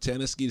stuff,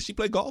 tennis, ski. Does she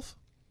play golf?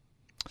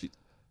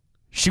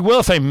 She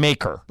will if I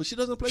make her. But she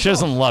doesn't play She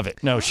doesn't golf. love it.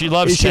 No, she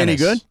loves Is she any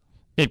tennis.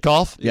 good? At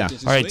golf? Yeah.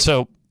 Does she All right, swing?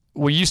 so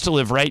we used to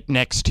live right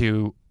next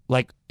to,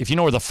 like, if you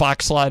know where the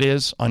Fox lot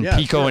is on Yeah,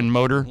 Pico sure. and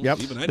Motor, Yep.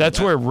 Even I know that's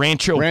that. where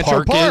Rancho Rancho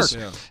Park Park. is.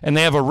 Yeah. And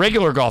they have a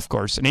regular golf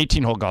course, an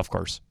 18-hole golf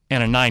course,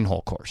 and a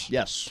 9-hole course.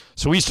 Yes.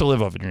 So we used to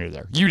live over near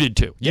there. You did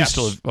too. You used Yes.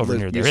 to live over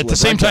near Used there. to At the live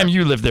same right time there.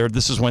 you lived there,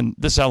 this is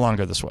how long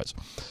ago this was.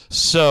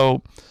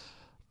 So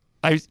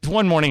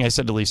one morning I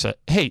said to Lisa,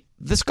 hey,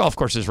 this golf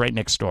course is right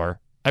next door.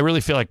 I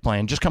really feel like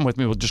playing. Just come with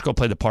me. We'll just go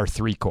play the par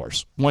 3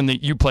 course, one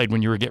that you played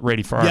when you were getting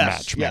ready for our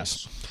match.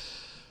 Yes.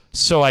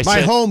 So I My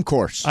said, home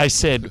course. I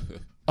said,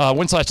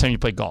 when's the last time you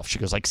played golf? She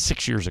goes, like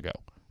 6 years ago.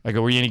 I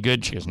go, were you any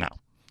good? She goes, no.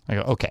 I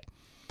go, okay.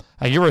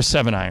 I give her a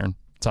 7-iron.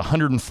 It's a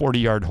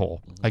 140-yard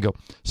hole. I go,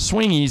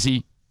 swing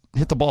easy,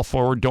 hit the ball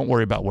forward, don't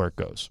worry about where it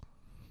goes.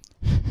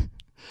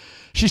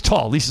 She's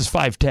tall. Lisa's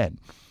 5'10".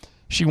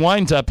 She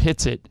winds up,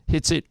 hits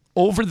it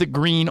over the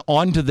green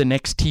onto the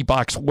next tee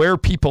box where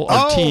people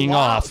are teeing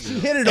off. You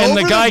hit it and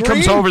over the guy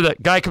comes over the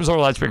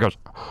loudspeaker and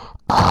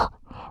goes,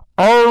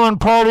 Ireland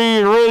party,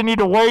 you really need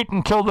to wait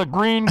until the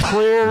green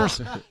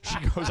clears. She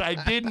goes, I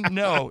didn't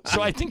know.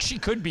 So I think she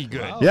could be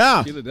good.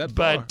 Yeah.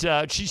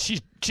 But she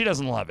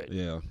doesn't love it.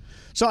 Yeah.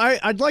 So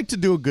I'd like to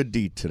do a good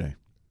deed today.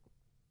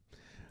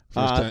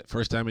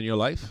 First time in your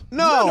life?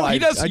 No, he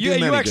does. I do You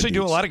many actually good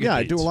do a deeds. lot of good deeds.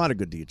 I deeds. do a lot of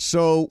good deeds.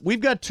 So we've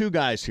got two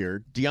guys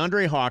here,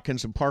 DeAndre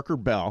Hawkins and Parker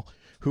Bell,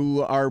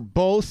 who are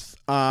both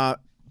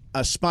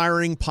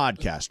aspiring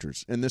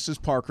podcasters, and this is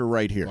Parker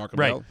right here.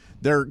 Right.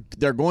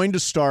 They're going to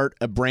start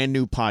a brand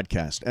new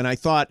podcast, and I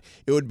thought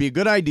it would be a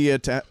good idea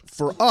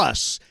for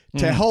us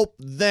to help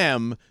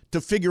them to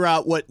figure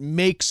out what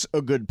makes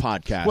a good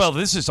podcast. Well,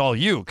 this is all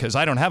you because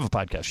I don't have a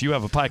podcast. You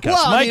have a podcast.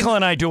 Well, Michael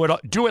and I do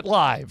it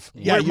live.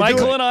 Yeah, you do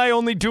Michael it. and I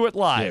only do it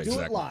live. do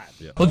it live.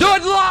 Yeah. We'll do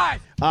it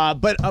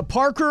live. But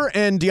Parker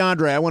and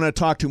DeAndre, I want to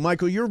talk to.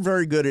 Michael, you're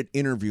very good at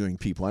interviewing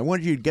people. I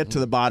want you to get to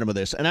the bottom of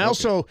this. And I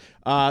also,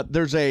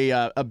 there's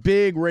a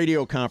big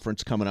radio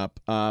conference coming up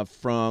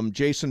from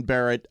Jason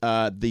Barrett.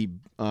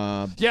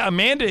 Yeah,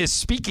 Amanda is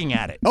speaking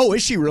at it. Oh,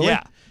 is she really?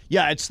 Yeah.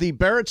 Yeah, it's the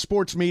Barrett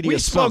Sports Media We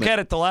spoke Summit. at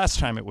it the last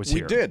time it was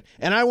here. We did.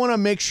 And I want to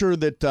make sure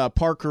that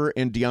Parker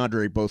and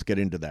DeAndre both get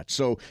into that.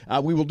 So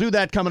we will do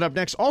that coming up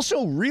next.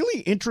 Also,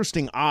 really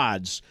interesting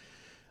odds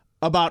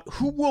about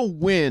who will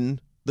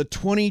win the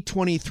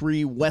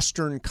 2023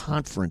 Western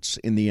Conference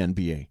in the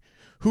NBA.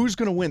 Who's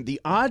going to win?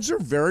 The odds are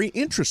very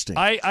interesting.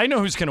 I know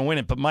who's going to win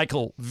it, but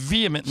Michael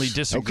vehemently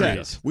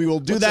disagrees. We will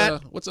do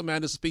that. What's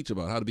Amanda's speech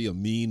about? How to be a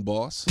mean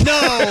boss?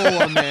 No,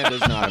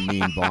 Amanda's not a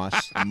mean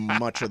boss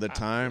much of the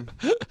time.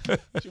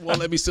 She won't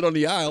let me sit on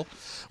the aisle.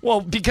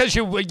 Well, because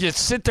you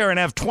sit there and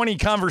have 20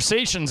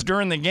 conversations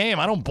during the game.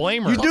 I don't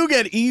blame her. You do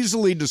get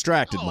easily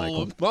distracted,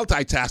 Michael.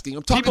 Multitasking.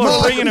 I'm talking People are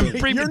about bringing him,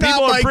 You're people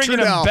not are Mike bringing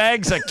him Trudell.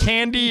 bags of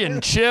candy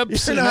and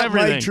chips You're and not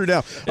everything. Mike Trudell.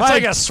 It's All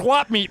like right. a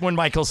swap meet when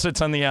Michael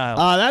sits on the aisle.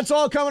 That's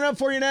all coming up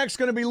for you next.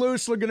 Going to be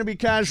loose, going to be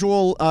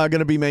casual, going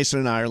to be Mason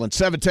and Ireland.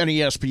 710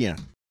 ESPN.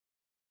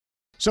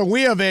 So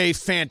we have a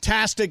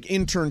fantastic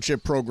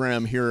internship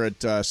program here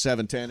at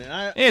 710.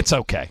 And It's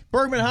okay.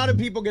 Bergman, how do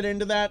people get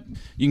into that?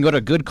 You can go to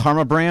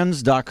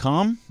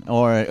goodkarmabrands.com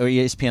or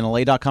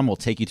ESPNLA.com. We'll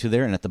take you to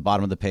there, and at the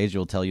bottom of the page, it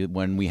will tell you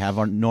when we have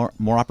our more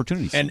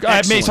opportunities. And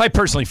Mace, I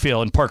personally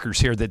feel, and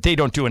Parker's here, that they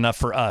don't do enough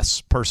for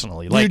us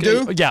personally. Like,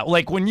 do? Yeah,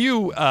 like when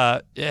you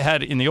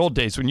had, in the old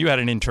days, when you had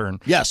an intern,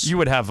 Yes. you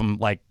would have them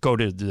like go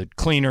to the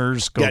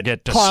cleaners, get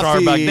to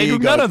coffee, Starbucks. They do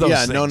none of those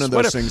things. none of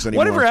those things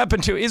anymore. Whatever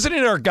happened to, isn't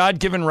it our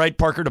God-given right,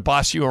 Parker, to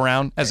boss you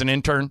around as an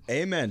intern?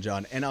 Amen,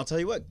 John. And I'll tell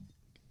you what,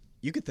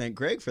 you could thank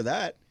Greg for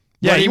that.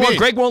 Yeah, What do you mean?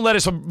 Greg won't let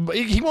us.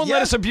 He won't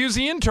let us abuse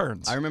the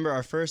interns. I remember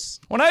our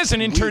first. When I was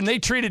an intern, they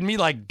treated me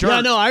like dirt.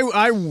 Yeah, no,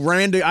 I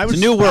ran to. I was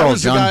a new world, I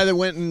was the John. guy that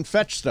went and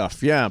fetched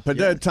stuff. Yeah, but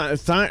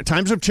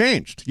times have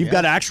changed. You've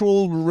got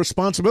actual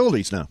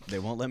responsibilities now. They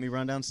won't let me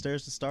run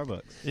downstairs to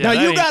Starbucks. Yeah, now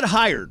that you ain't- got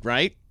hired,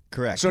 right?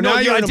 Correct. So now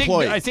you're I an think,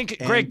 employee. I think,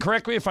 Greg,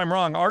 correct me if I'm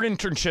wrong. Our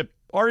interns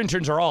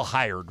are all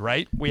hired,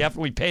 right? We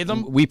pay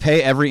them. we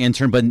pay every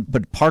intern,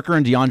 but Parker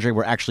and DeAndre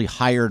were actually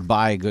hired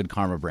by Good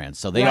Karma Brands,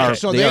 so they Right. are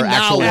So they they are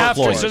now actual have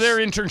to- employees. So their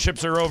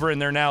internships are over,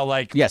 and they're now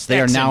like Yes, they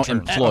are now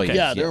ex-interns. employees. Okay.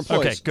 Yeah, they're Yes.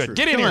 employees. Okay, good. True.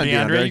 Get in Come here,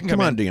 on, DeAndre. You can Come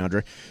come on, in.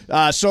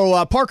 DeAndre.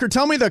 So, Parker,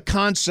 tell me the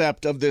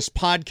concept of this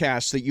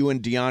podcast that you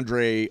and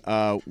DeAndre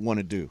want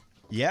to do.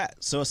 Yeah.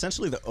 So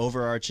essentially, the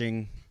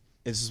overarching.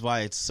 This is why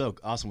it's so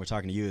awesome we're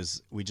talking to you.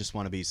 Is we just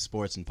want to be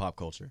sports and pop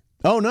culture.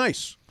 Oh,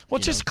 nice. Well,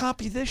 just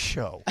copy this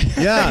show.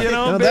 Yeah, You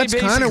know, that's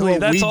kind of basically, what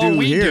that's we all do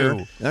we here.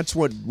 do. That's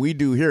what we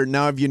do here.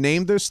 Now, have you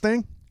named this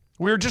thing?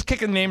 We were just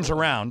kicking names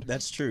around.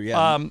 That's true. Yeah.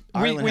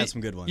 Ireland we has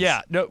some good ones.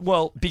 Yeah. No,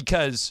 well,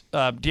 because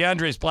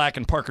DeAndre's black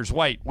and Parker's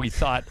white, we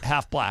thought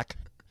half black.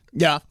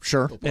 Yeah,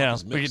 sure. Yeah,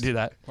 Parker's we could mixed. do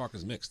that.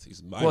 Parker's mixed.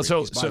 He's Well,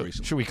 so he's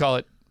biracial. should we call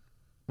it?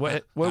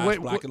 What?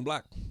 Black and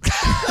black.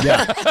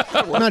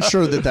 I'm not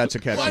sure that that's a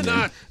catchy Why name.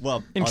 not?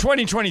 Well, In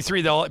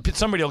 2023,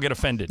 somebody will get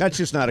offended. That's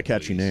just not a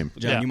catchy name.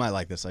 John, Yeah. you might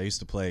like this. I used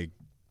to play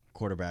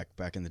quarterback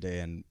back in the day,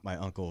 and my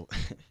uncle,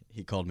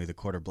 he called me the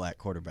black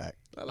quarterback.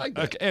 I like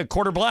that. Okay,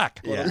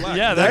 quarterback. Yeah. black.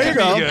 Yeah, There that you could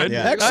go. be good.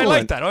 Yeah. I Excellent.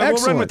 like that. We'll run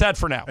Excellent. with that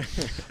for now. All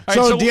right,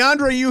 So,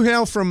 DeAndre, you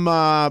hail from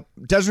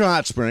Desert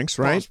Hot Springs,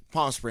 right?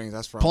 Palm Springs.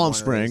 That's from Palm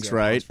born and raised Springs, there,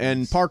 right? Palm Springs.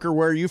 And Parker,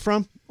 where are you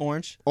from?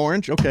 Orange.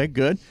 Orange. Okay,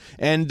 good.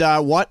 And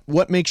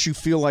what makes you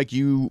feel like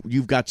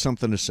you've got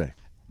something to say?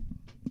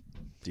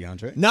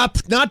 DeAndre.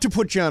 Not to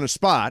put you on a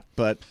spot,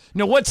 but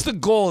no, what's the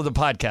goal of the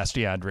podcast,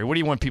 DeAndre? What do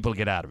you want people to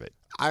get out of it?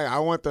 I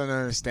want them to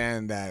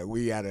understand that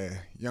we at a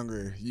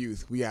younger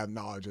youth, we have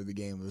knowledge of the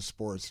game of the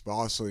sports, but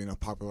also,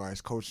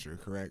 popularized culture,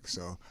 correct?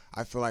 So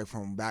I feel like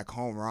from back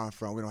home where I'm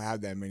from, we don't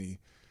have that many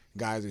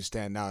guys who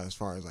stand out as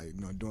far as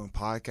doing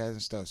podcasts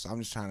and stuff. So I'm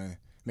just trying to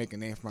make a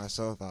name for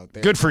myself out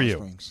there. Good for in you.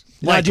 Palm Springs.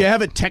 now, do you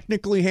have it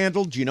technically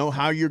handled? Do you know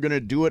how you're going to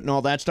do it and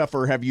all that stuff,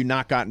 or have you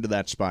not gotten to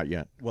that spot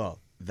yet? Well,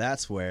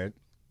 that's where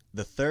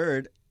the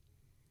third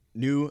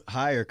new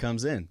hire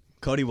comes in.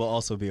 Cody will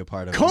also be a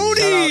part of it.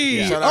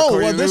 Cody! Shout out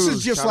Cody this Lou.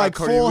 is just Shout out like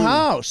Cody Full Lou.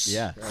 House.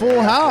 Yeah. Full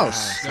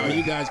House. Now, are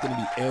you guys going to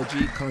be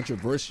edgy,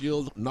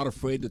 controversial, not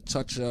afraid to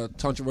touch a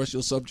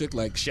controversial subject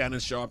like Shannon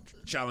Sharp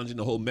challenging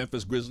the whole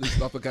Memphis Grizzlies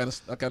stuff, that kind of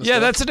stuff? Yeah,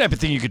 that's the type of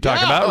thing you could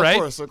talk about,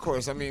 right? Of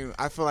course. I mean,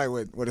 I feel like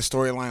with a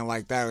storyline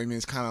like that, I mean,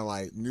 it's kind of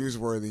like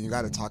newsworthy. You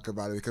got to talk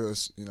about it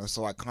because it's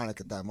so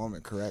iconic at that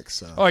moment, correct?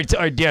 So. All right,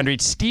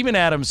 DeAndre. Steven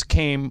Adams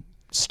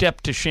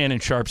stepped to Shannon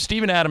Sharp.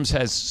 Steven Adams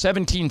has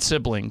 17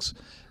 siblings.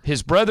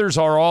 His brothers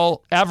are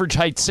all average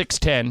height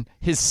 6'10".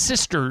 His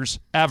sister's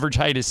average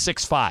height is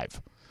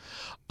 6'5".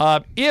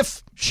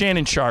 If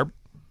Shannon Sharp,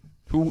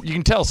 who you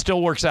can tell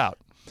still works out,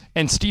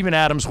 and Steven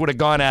Adams would have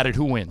gone at it,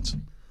 who wins?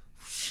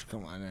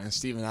 Come on, man.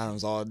 Steven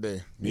Adams all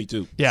day. Me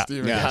too. Yeah.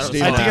 Steven Adams.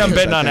 Steven I think I'm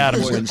betting on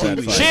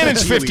Adams.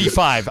 Shannon's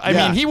 55. I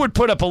mean, he would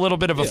put up a little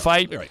bit of a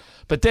fight, right.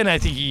 but then I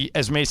think he,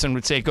 as Mason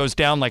would say, goes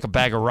down like a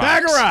bag of rocks.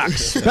 Bag of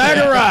rocks. Bag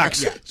of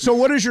rocks. So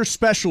what is your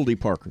specialty,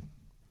 Parker?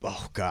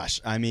 Oh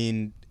gosh, I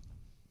mean,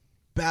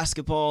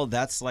 basketball.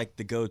 That's like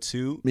the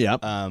go-to.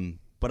 Yep.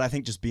 But I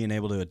think just being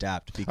able to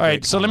adapt. All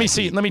right, so let me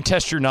see. Let me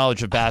test your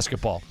knowledge of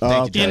basketball.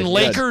 Okay, In good.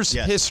 Lakers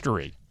Yes.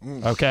 history,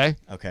 okay?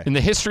 Okay. In the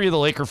history of the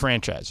Laker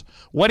franchise,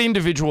 what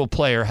individual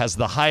player has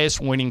the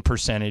highest winning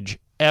percentage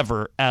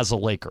ever as a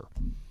Laker?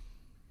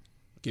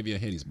 Give you a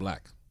hint. He's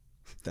black.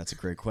 That's a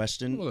great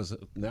question. Well, it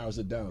narrows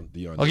it down.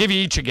 I'll give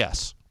you each a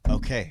guess.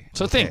 Okay.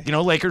 So think,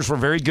 Lakers were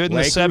very good in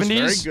Lakers, the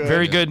 70s,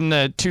 very good. In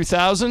the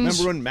 2000s.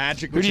 Remember when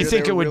Magic Who was do you here,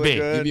 think they it were would really be?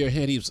 good? Give you a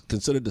hint. He's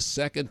considered the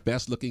second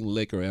best-looking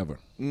Laker ever.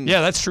 Yeah,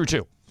 that's true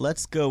too.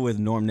 Let's go with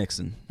Norm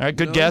Nixon. All right,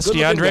 good No, guess.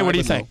 good-looking DeAndre, guy, what do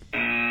you but think?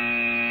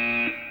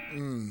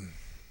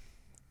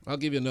 I'll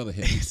give you another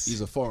hint.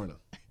 He's a foreigner.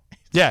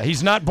 Yeah,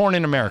 he's not born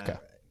in America.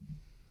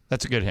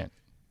 That's a good hint.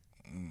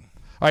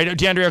 All right,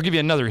 DeAndre, I'll give you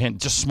another hint,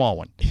 just a small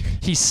one.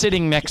 He's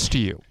sitting next to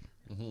you.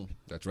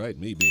 That's right,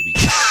 me, baby.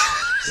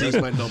 That's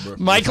my number.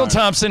 Michael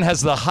Thompson has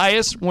the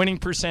highest winning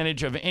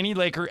percentage of any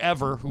Laker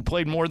ever who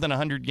played more than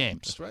 100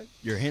 games. That's right.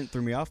 Your hint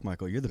threw me off,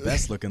 Michael. You're the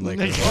best looking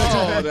Laker.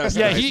 Oh, that's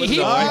Yeah,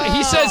 nice.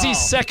 he says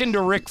he's second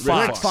to Rick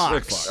Fox. Rick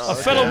Fox. A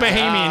fellow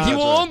Bahamian. He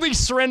will only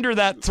surrender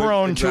that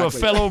throne to a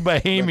Exactly. fellow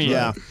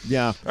Bahamian.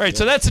 Yeah. All right,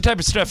 so that's the type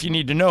of stuff you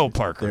need to know,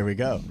 Parker. There we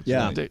go.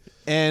 Yeah.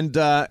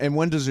 And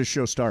when does this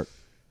show start?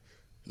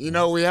 We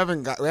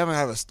haven't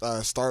had a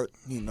start.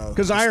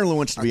 Because Ireland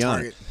wants to be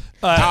on it.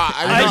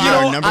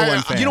 number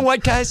one fan. You know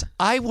what, guys?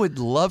 I would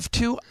love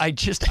to.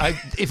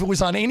 If it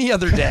was on any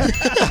other day.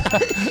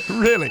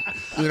 Really.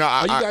 Are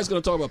you guys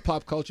going to talk about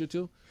pop culture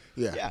too?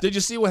 Yeah. Did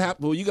you see what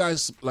happened? Well, you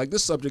guys,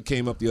 this subject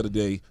came up the other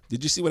day.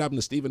 Did you see what happened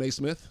to Stephen A.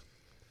 Smith?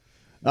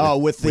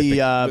 With the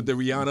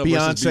Rihanna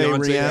versus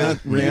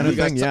Rihanna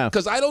thing, yeah.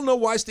 Because I don't know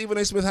why Stephen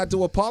A. Smith had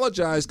to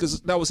apologize,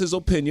 because that was his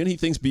opinion. He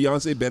thinks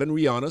Beyonce better than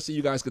Rihanna, so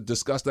you guys could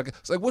discuss that.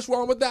 It's like, what's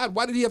wrong with that?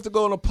 Why did he have to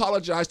go and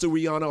apologize to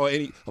Rihanna or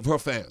any of her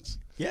fans?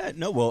 Yeah,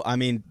 no, well, I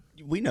mean,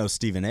 we know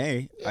Stephen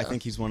A. I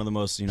think he's one of the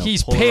most,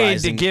 He's paid to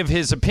polarizing- give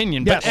his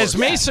opinion. But as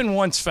Mason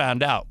once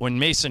found out, when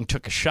Mason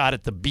took a shot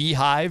at the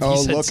Beehive, he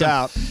said look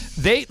out.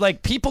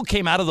 people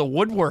came out of the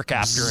woodwork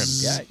after him.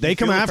 Yeah, They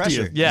come feel the after you.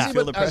 pressure. Yeah. You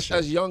feel the pressure.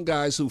 As young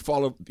guys who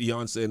follow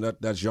Beyonce and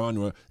that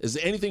genre, is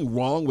there anything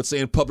wrong with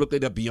saying publicly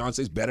that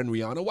Beyonce's better than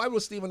Rihanna? Why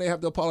would Stephen A. have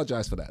to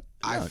apologize for that?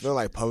 I feel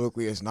like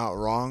publicly it's not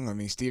wrong. I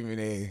mean, Stephen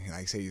A. Like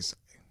I say, he's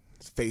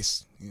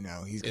face. He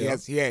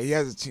has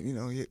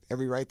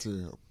every right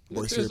to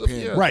voice your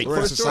opinion. Right. We're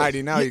in For society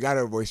sure. now. You got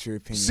to voice your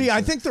opinion. See,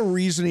 I think the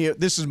reason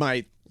this is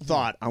my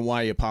thought on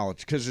why he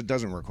apologized, because it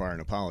doesn't require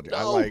an apology.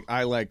 No.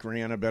 I like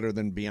Rihanna better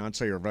than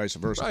Beyonce or vice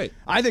versa. Right.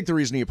 I think the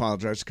reason he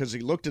apologized is because he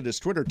looked at his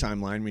Twitter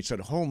timeline and he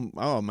said,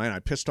 oh man, I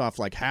pissed off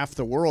like half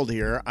the world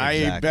here. I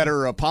Exactly.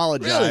 better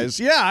apologize.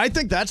 Really? Yeah, I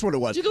think that's what it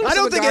was. You know I some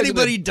don't of the think guys in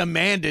anybody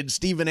demanded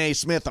Stephen A.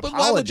 Smith But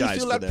why would you apologize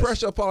feel for that this.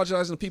 pressure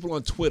apologizing to people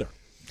on Twitter?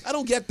 I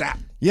don't get that.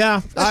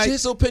 Yeah. That's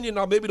his opinion.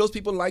 Now, maybe those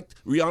people like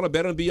Rihanna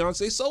better than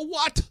Beyonce. So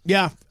what?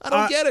 Yeah. I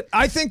don't get it.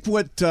 I think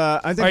what All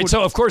right,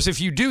 so of course, if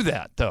you do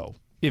that, though,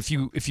 if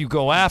you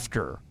go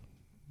after,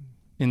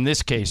 in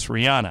this case,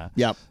 Rihanna,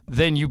 Yep.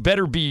 then you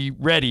better be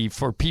ready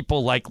for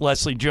people like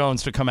Leslie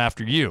Jones to come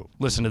after you.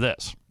 Listen to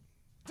this.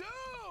 Dude,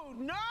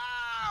 no!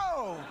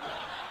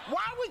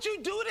 Why would you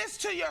do this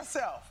to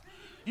yourself?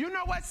 You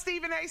know what,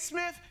 Stephen A.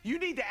 Smith? You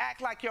need to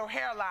act like your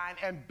hairline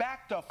and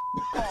back the off.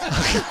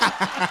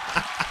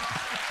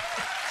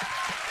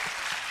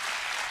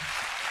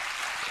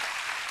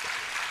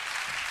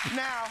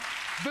 Now,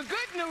 the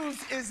good news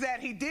is that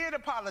he did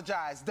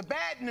apologize. The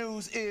bad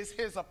news is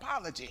his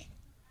apology.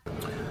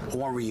 I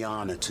want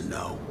Rihanna to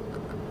know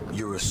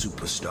you're a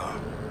superstar.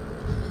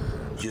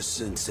 You're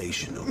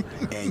sensational,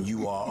 and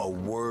you are a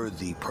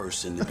worthy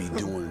person to be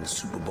doing the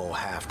Super Bowl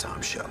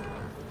halftime show.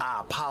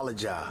 I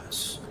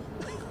apologize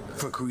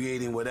for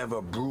creating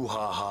whatever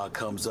brouhaha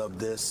comes of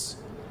this.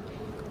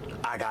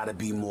 I gotta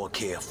be more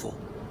careful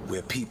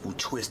where people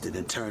twist it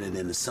and turn it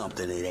into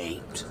something it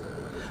ain't.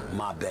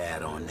 My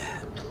bad on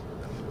that.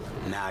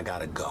 Now I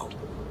gotta go.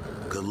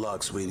 Good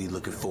luck, sweetie.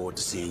 Looking forward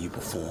to seeing you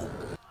perform.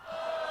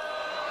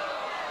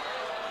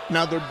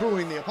 Now they're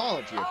booing the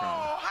apology. Oh,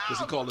 Apparently. how Does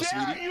he call her dare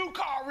sweetie? you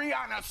call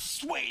Rihanna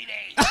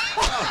sweetie? You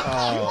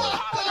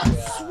calling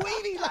her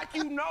sweetie like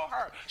you know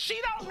her. She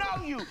don't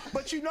know you,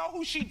 but you know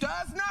who she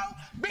does know?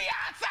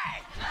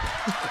 Beyonce.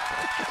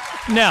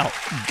 Now,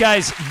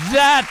 guys,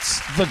 that's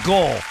the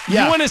goal.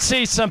 Yeah. You want to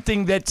say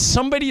something that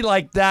somebody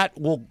like that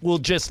will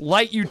just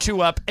light you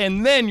two up,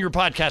 and then your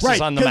podcast is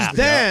on the map.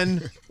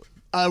 Then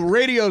a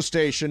radio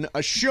station,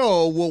 a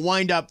show will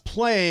wind up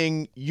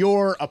playing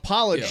your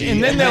apology.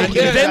 And then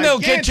they'll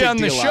get you on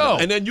the show.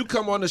 And then you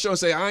come on the show and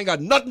say, I ain't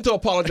got nothing to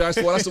apologize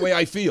for. That's the way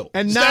I feel.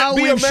 And Stop now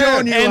being we've a man.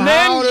 shown you And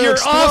how then to you're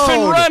off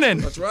and explode. running.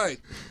 That's right.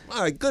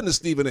 My goodness,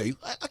 Stephen A.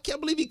 I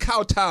can't believe he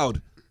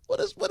kowtowed. What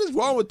is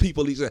wrong with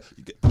people? He said,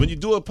 when you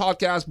do a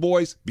podcast,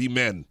 boys, be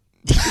men.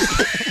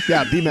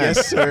 Yeah, be man.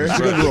 Yes, sir. It's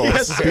a good rule.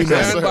 Yes,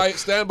 sir.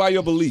 Stand by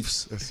your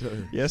beliefs.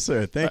 Yes,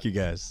 sir. Thank you,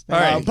 guys. All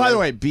right. By the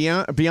way,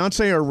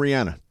 Beyonce or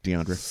Rihanna,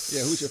 DeAndre?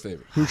 Yeah, who's your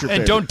favorite? Who's your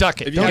And favorite? don't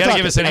duck it. You got to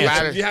give us an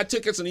answer. If you had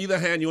tickets in either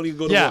hand, you only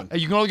go to Yeah, one.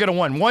 you can only go to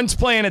one. One's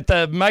playing at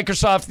the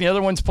Microsoft, and the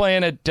other one's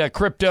playing at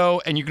Crypto,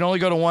 and you can only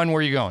go to one. Where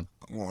are you going?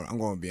 I'm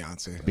going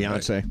Beyonce.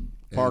 Beyonce.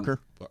 Parker.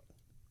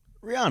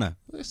 Rihanna.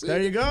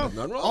 There you go.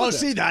 Nothing wrong Oh, with that.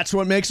 see, that's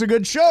what makes a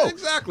good show.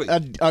 Exactly.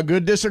 A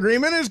good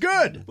disagreement is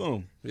good.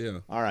 Boom. Yeah.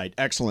 All right,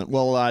 excellent.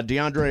 Well,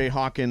 DeAndre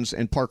Hawkins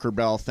and Parker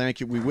Bell, thank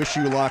you. We wish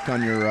you luck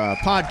on your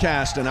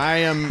podcast, and I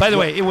am... By the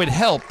way, it would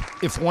help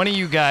if one of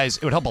you guys,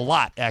 it would help a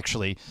lot,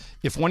 actually,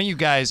 if one of you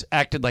guys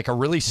acted like a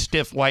really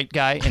stiff white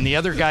guy and the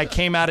other guy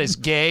came out as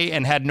gay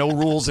and had no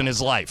rules in his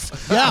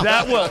life. Yeah.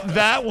 That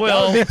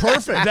will be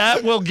perfect.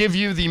 That will give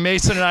you the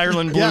Mason and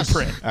Ireland Yes.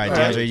 blueprint. All right,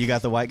 DeAndre, you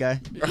got the white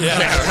guy?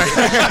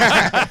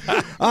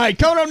 All right,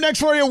 coming up next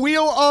for you,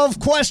 Wheel of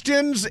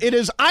Questions. It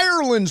is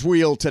Ireland's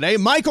wheel today.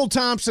 Michael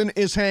Thompson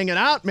is hanging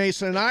out.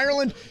 Mason and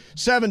Ireland,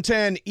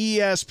 710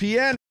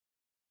 ESPN.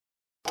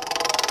 All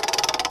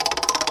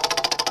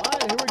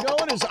right, here we go.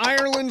 It is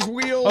Ireland's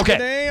wheel Okay.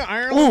 today.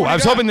 Ireland, Ooh, what I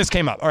was do you hoping got? this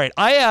came up. All right,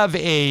 I have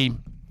a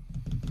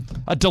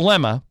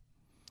dilemma,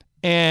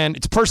 and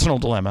it's a personal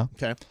dilemma.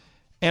 Okay.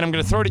 And I'm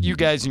going to throw it at you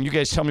guys, and you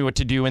guys tell me what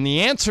to do. And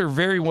the answer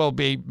very well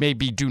may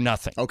be do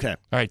nothing. Okay. All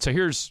right, so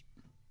here's,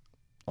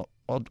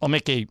 I'll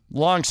make a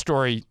long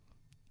story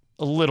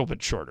a little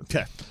bit shorter.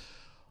 Okay.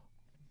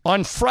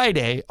 On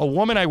Friday, a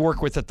woman I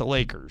work with at the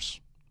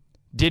Lakers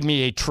did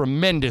me a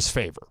tremendous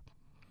favor.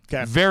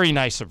 Okay. Very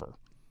nice of her.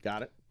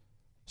 Got it.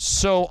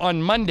 So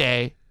on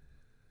Monday,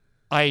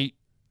 I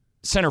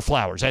sent her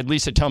flowers. I had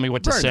Lisa tell me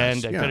what to Very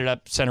send. nice, I yeah. put it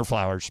up, sent her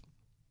flowers.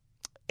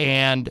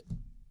 And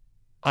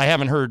I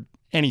haven't heard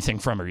anything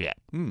from her yet.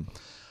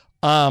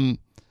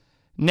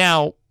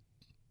 Now,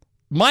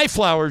 my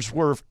flowers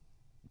were,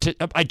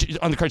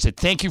 on the card said,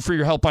 thank you for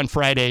your help on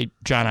Friday,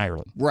 John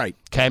Ireland. Right.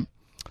 Okay.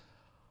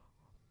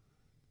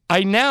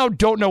 I now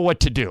don't know what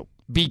to do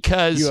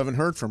because... You haven't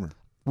heard from her.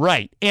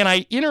 Right. And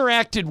I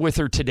interacted with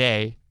her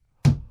today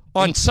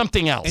on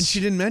something else. And she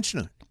didn't mention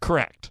it.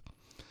 Correct.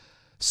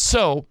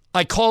 So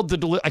I called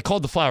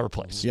the flower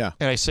place. Yeah.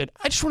 And I said,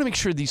 I just want to make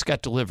sure these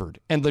got delivered.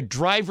 And the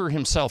driver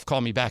himself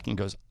called me back and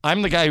goes,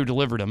 I'm the guy who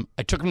delivered them.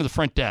 I took them to the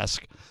front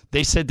desk.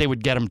 They said they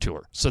would get them to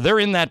her. So they're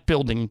in that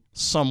building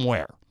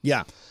somewhere.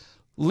 Yeah.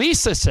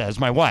 Lisa says,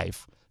 my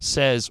wife,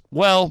 says,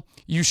 well,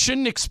 you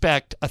shouldn't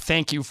expect a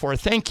thank you for a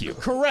thank you.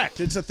 Correct.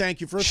 It's a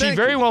thank you for a She thank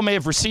very you. well may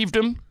have received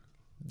them.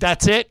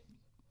 That's it.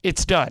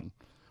 It's done.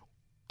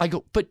 I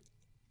go, but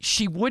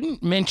she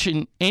wouldn't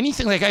mention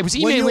anything. Like I was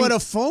emailing. When you had a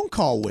phone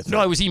call with her. No,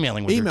 I was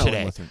emailing with her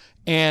today.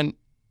 And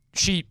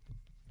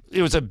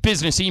it was a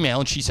business email,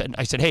 and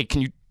I said, hey,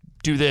 can you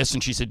do this?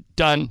 And she said,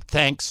 done,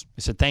 thanks.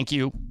 I said, thank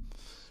you.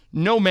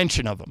 No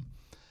mention of them.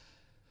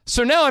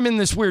 So now I'm in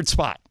this weird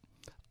spot.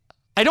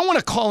 I don't want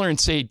to call her and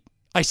say,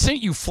 I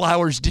sent you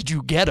flowers, did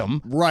you get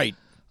them? Right.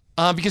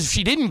 Because if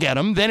she didn't get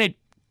them,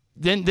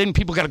 then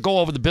people got to go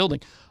over the building.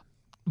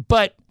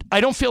 But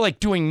I don't feel like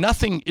doing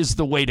nothing is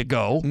the way to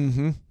go.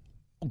 Mm-hmm.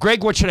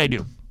 Greg, what should I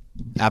do?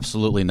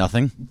 Absolutely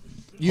nothing.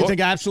 You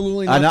think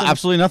absolutely nothing? No,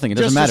 absolutely nothing. It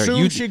doesn't Just matter.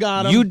 assume she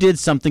got 'em. You did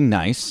something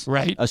nice.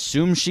 Right.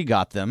 Assume she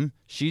got them.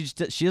 She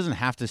doesn't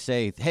have to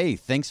say, hey,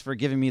 thanks for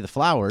giving me the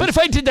flowers. But if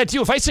I did that to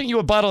you, if I sent you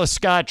a bottle of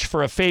scotch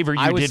for a favor you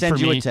I would did send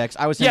for you me. a text.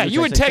 I would send you a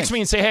you would text, say, text me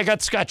and say, hey, I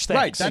got scotch, thanks.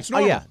 Right, that's Oh,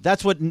 normal. yeah,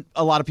 that's what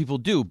a lot of people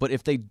do. But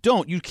if they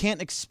don't, you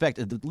can't expect,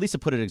 Lisa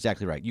put it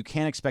exactly right. You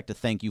can't expect a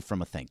thank you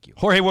from a thank you.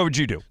 Jorge, what would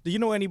you do? Do you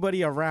know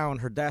anybody around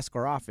her desk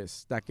or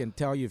office that can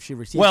tell you if she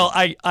received Well,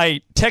 it?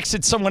 I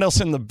texted someone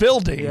else in the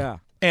building, Yeah.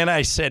 and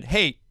I said,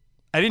 hey,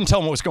 I didn't tell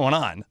him what was going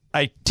on.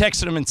 I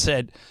texted him and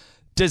said,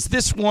 does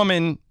this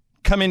woman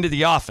come into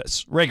the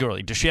office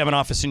regularly? Does she have an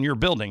office in your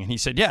building? And he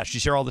said, yeah,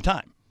 she's here all the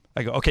time.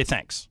 I go, okay,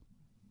 thanks.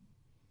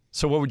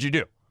 So what would you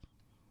do?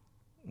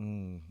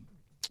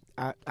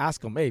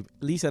 Ask him, hey,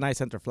 Lisa and I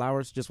sent her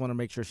flowers. Just want to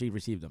make sure she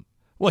received them.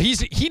 Well, he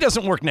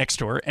doesn't work next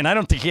to her, and I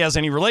don't think he has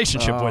any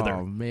relationship with her.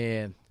 Oh,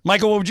 man.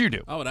 Michael, what would you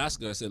do? I would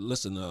ask her. I said,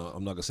 listen,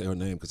 I'm not going to say her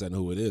name because I know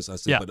who it is. I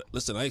said, Yeah. but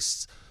listen, I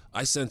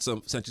I sent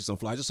you some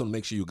flyers. Just want to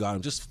make sure you got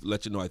them. Just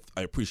let you know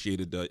I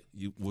appreciated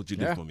what you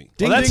did for me.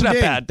 Well, that's not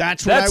bad.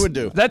 That's what I would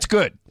do. That's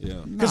good.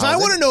 Yeah. Because I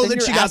want to know then that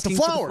you're she got the asking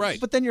for flowers. Right.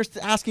 But then you're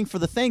asking for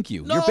the thank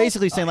you. No, you're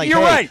basically saying like, you're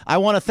hey, right. I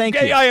want to thank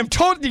you. I am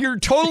you're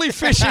totally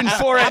fishing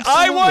for it.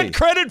 I want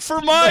credit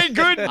for my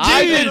good deed.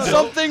 I did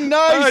something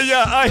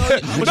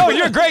nice. No,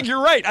 you're Greg.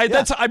 You're right.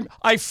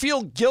 I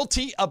feel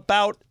guilty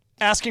about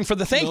asking for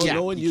the thank you.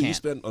 Knowing you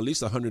spent at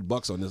least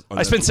 $100 on this.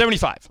 I spent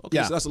 75.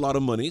 Okay, so that's a lot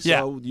of money.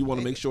 So you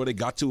want to make sure they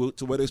got to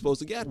where they're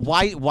supposed to get.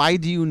 Why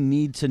do you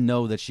need to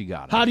know that she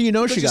got it? How do you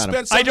know she got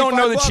them? I don't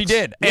know that she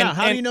did. Yeah,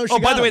 how do you know she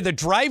got by the way, them? the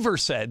driver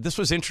said, this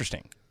was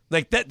interesting.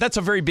 Like that's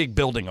a very big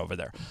building over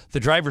there. The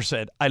driver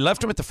said, I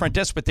left them at the front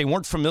desk, but they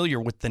weren't familiar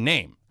with the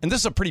name. And this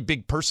is a pretty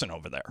big person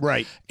over there.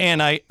 Right.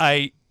 And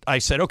I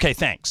said, okay,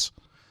 thanks.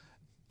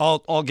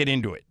 I'll get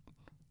into it.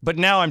 But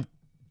now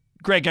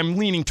Greg, I'm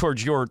leaning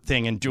towards your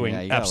thing and doing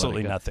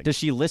absolutely nothing. Does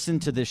she listen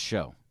to this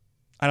show?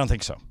 I don't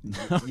think so.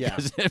 Yeah.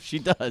 If she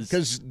does.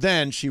 Because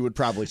then she would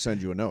probably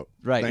send you a note.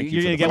 Right. Thank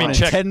You're you going to get one in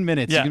 10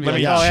 minutes. Yeah, You're let gonna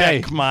me be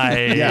like, check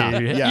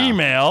my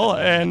email.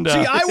 And See,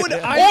 I would.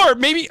 or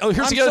maybe here's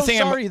I'm the other so thing.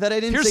 sorry that I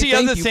didn't here's say the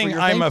thank other you thing for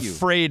your I'm thank you.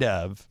 afraid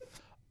of.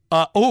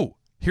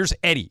 Here's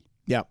Eddie.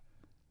 Yeah.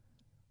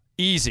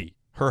 Easy.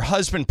 Her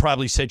husband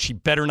probably said she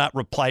better not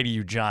reply to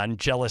you, John.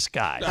 Jealous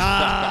guy.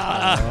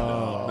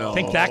 No.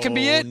 Think that could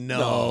be it?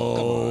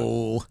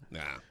 No.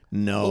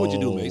 No. What would you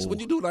do, Mace? What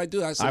would you do? What I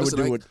do? I would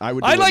do it. I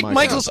would. Do I it like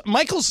myself.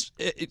 Michael's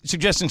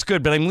suggestion's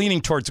good, but I'm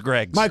leaning towards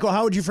Greg's. Michael,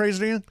 how would you phrase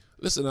it again?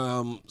 Listen,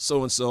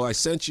 so and so, I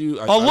sent you.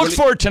 I'll look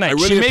for it tonight. I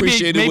really She may be-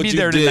 appreciated may what be you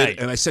there did, tonight.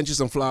 and I sent you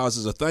some flowers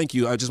as a thank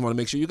you. I just want to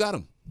make sure you got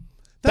them.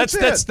 That's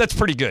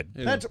pretty good.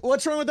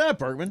 What's wrong with that,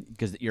 Bergman?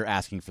 Because you're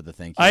asking for the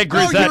thank you. I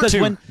agree with that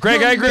too.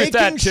 Greg, I agree with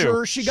that too.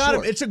 Sure, she got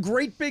him. It's a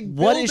great big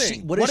What building. is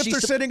she- What what if is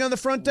they're she- sitting on the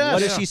front desk?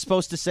 What is she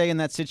supposed to say in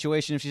that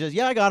situation if she says,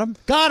 yeah, I got him?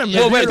 Got him.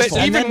 Well, but beautiful.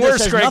 And even then there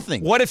worse, says Greg.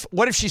 nothing. What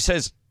if she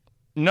says,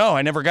 no,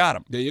 I never got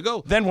him? There you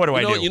go. Then what do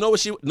I do? You know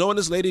what knowing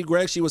this lady,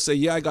 Greg, she would say,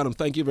 "Yeah, I got him.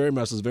 Thank you very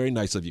much. It's very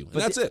nice of you."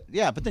 And that's it.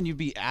 Yeah, but then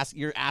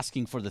you're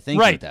asking for the thank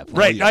you Right, at that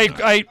point.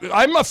 right.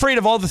 I'm afraid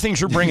of all the things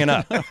you're bringing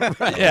up.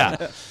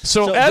 Yeah.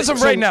 So as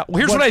of right now,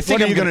 here's what I think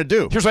what are I'm you gonna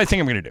do? Here's what I think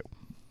I'm going to do.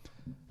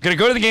 I'm going to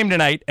go to the game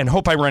tonight and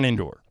hope I run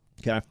into her.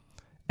 Okay.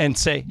 And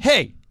say,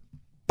 hey,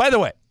 by the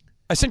way,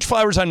 I sent you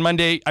flowers on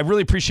Monday. I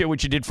really appreciate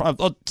what you did.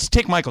 Let's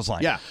take Michael's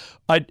line. Yeah.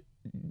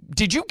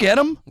 Did you get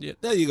them? Yeah,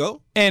 there you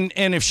go. And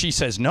if she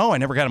says no, I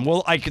never got them.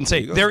 Well, I can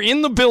say they're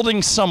in the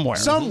building somewhere.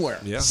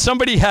 Yeah.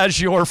 Somebody has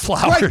your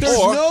flowers.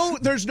 Right.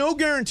 There's no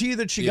guarantee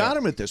that she got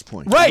him at this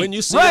point. Right. When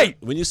you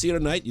see her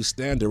tonight, you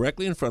stand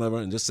directly in front of her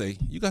and just say,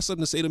 "You got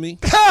something to say to me?"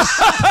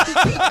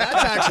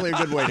 That's actually a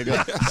good way to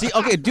go. See,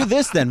 okay, do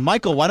this then.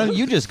 Michael, why don't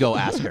you just go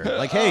ask her?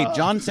 Like, hey,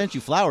 John sent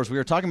you flowers. We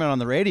were talking about it on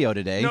the radio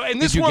today. No, and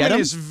Did this you get woman 'em?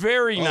 is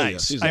very Oh, yeah,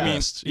 nice. she's I the mean,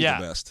 best. She's yeah.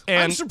 the best. I'm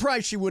And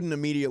surprised she wouldn't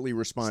immediately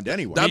respond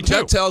anyway.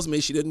 That tells me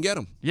she didn't get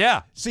them.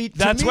 yeah, See, to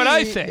that's me, what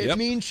I think. It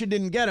means she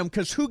didn't get them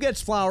because who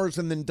gets flowers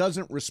and then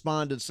doesn't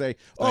respond and say,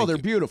 "Oh, they're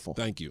beautiful."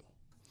 Thank you.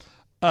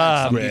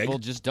 Some Greg. people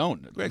just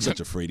don't. Greg's such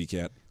a fraidy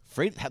cat.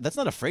 That's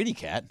not a fraidy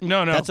cat.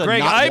 No, That's a Greg.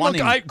 not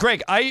wanting-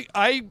 Greg.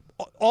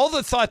 All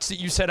the thoughts that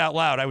you said out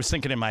loud, I was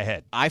thinking in my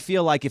head. I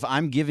feel like if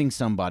I'm giving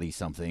somebody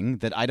something,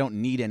 that I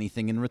don't need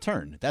anything in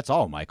return. That's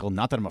all, Michael.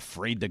 Not that I'm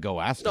afraid to go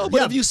ask her. No,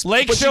 but if you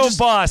Lake but you Show just-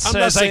 Boss I'm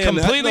not says, I saying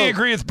that. completely No.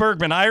 agree with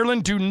Bergman.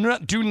 Ireland, do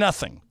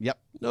nothing. Yep.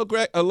 No,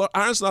 Greg.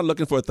 Aaron's not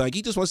looking for a thank you.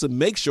 He just wants to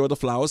make sure the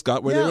flowers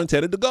got where they were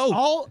intended to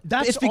go.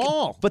 That's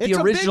all. But It's the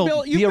a big original,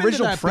 build- you've the been to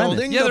original that premise.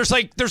 building. Yeah, there's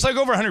like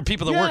over 100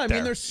 people that work there. I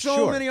mean, there's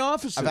so many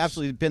offices. I've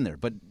absolutely been there,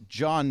 but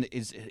John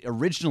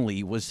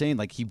originally was saying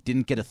like he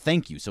didn't get a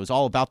thank you, so it's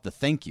all about the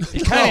thank you.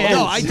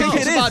 No, I think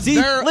it's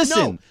about listen.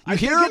 No, You I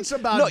hear think him? it's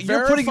about No,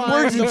 you're putting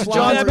verifying words the into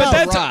flowers John's but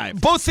mouth. that's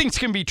both things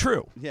can be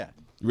true. Yeah.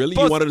 Really,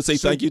 Both- you wanted to say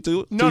thank you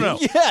to? No.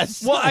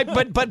 Yes. Well,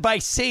 but by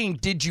saying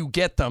 "Did you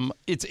get them?"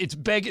 It's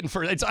begging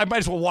for. I might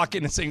as well walk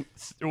in and say,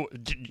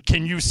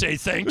 "Can you say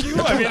thank you?"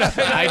 I mean,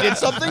 I did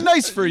something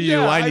nice for you.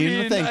 Yeah, I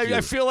need to thank you.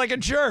 I feel like a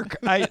jerk.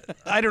 I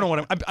don't know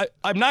what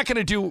I'm not going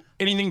to do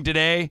anything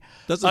today.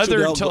 Doesn't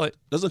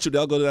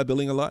Trudell go to that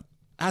building a lot?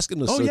 Ask him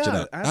to search it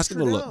out. Ask him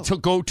to look. To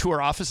go to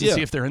her office and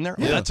see if they're in there.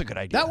 Oh, that's a good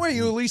idea. That way,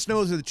 you at least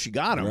know that she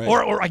got them. Right.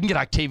 Or I can get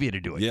Octavia to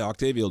do it. Yeah,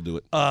 Octavia will do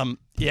it.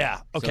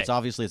 Yeah. Okay.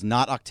 So it's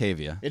not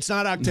Octavia. It's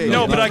not Octavia.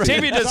 No, but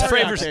Octavia does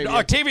Sorry, favors.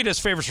 Octavia does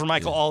favors for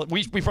Michael.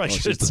 We probably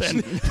should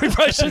send. We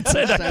probably should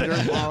send.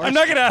 I'm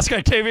not going to ask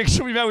Octavia because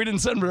she'll be mad we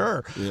didn't send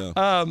her.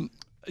 Yeah.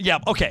 Yeah.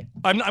 Okay.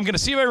 I'm going to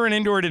see if I run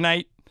into her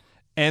tonight,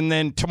 and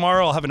then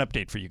tomorrow I'll have an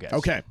update for you guys.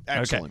 Okay.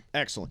 Excellent. Okay.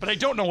 Excellent. But I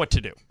don't know what to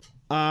do.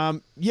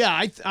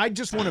 Yeah, I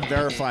just want to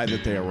verify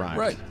that they arrived.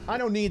 Right. I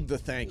don't need the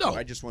thank you. No.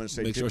 I just want to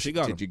say, Make sure she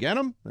got 'em. Did you get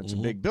them? That's a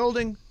big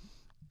building.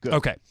 Good.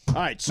 Okay. All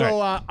right. So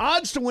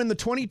odds to win the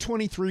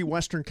 2023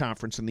 Western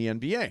Conference in the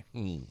NBA.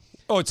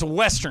 Oh, it's a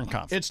Western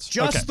Conference. It's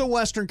just Okay. the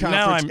Western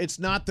Now Conference. I'm- It's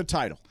not the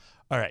title.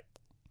 All right.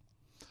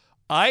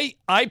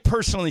 I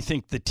personally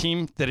think the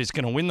team that is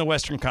going to win the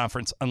Western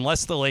Conference,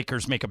 unless the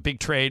Lakers make a big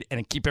trade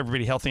and keep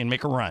everybody healthy and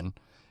make a run,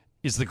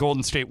 is the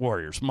Golden State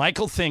Warriors.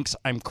 Michael thinks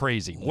I'm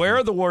crazy. Where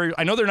are the Warriors?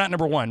 I know they're not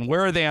number 1.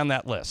 Where are they on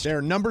that list?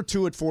 They're number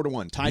 2 at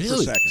 4-1, tied for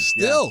Really? second.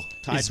 Still. Yeah.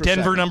 Tied Is for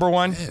Denver second. number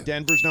 1?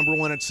 Denver's number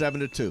 1 at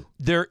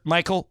 7-2.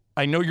 Michael,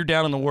 I know you're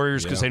down on the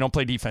Warriors because Yeah. they don't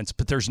play defense,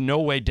 but there's no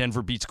way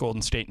Denver beats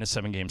Golden State in a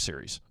 7-game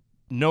series.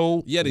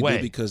 No Yeah, they way.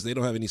 do because they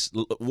don't have any.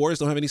 Warriors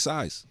don't have any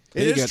size.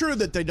 It is true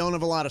that they don't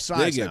have a lot of size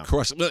They get now.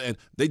 crushed, and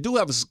they do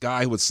have a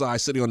guy with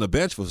size sitting on the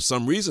bench. For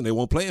some reason, they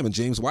won't play him. And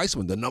James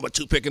Wiseman, the number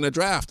 2 pick in the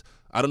draft.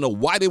 I don't know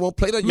why they won't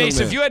play that young Mason,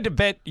 man. if you had to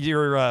bet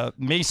your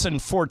Mason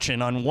fortune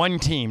on one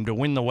team to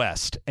win the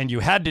West, and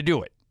you had to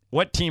do it,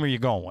 what team are you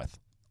going with?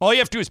 All you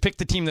have to do is pick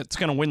the team that's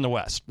going to win the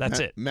West. That's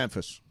it.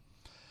 Memphis.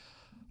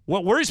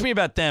 What worries me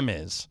about them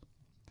is,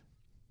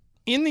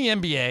 in the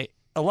NBA,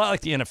 a lot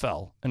like the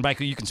NFL, and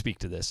Michael, you can speak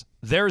to this,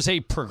 there's a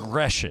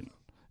progression.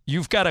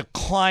 You've got to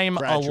climb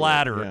Graduate, a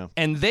ladder, yeah.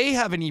 and they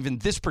haven't even,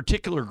 this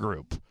particular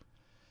group,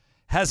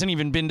 hasn't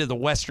even been to the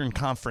Western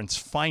Conference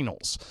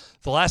Finals.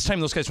 The last time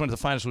those guys went to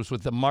the finals was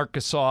with the Marc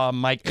Gasol,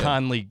 Mike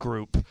Conley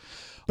group.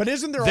 But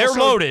isn't there They're also...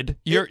 loaded.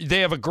 They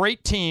have a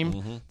great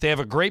team. They have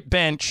a great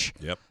bench.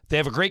 Yep. They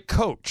have a great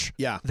coach.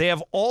 Yeah. They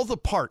have all the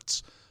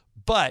parts,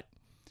 but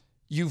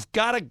you've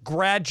got to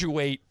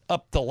graduate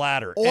up the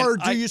ladder. Or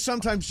And do you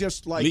sometimes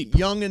just like Leap.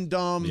 young and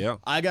dumb? Yeah.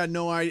 I got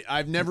no idea.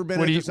 I've never been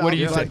What at do you- this what do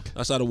you outside. think?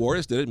 That's how the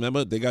Warriors did it.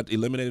 Remember, they got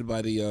eliminated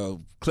by the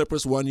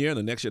Clippers one year, and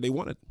the next year they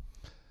won it.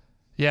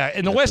 Yeah,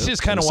 and the West is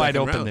kind in of the wide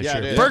second open round. this Yeah,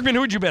 it year. is. Bergman,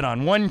 who would you bet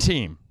on? One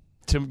team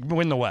to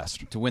win the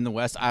West. To win the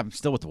West, I'm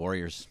still with the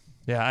Warriors.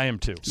 Yeah, I am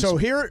too. So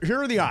here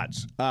are the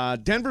odds.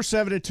 Denver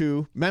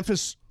 7-2.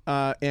 Memphis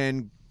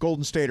and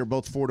Golden State are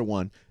both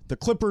 4-1. The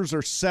Clippers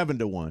are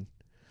 7-1.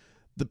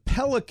 The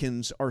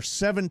Pelicans are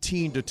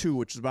 17-2,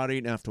 which is about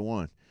 8.5 to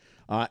 1.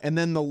 And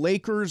then the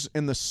Lakers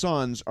and the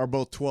Suns are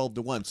both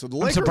 12-1. So the I'm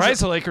Lakers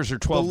surprised the Lakers are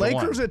 12 the to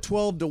 1. Lakers at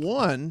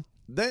 12-1.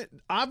 That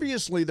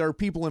obviously there are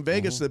people in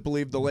Vegas that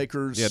believe the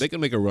Lakers. Yeah, they can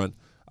make a run.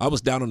 I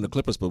was down on the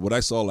Clippers, but what I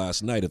saw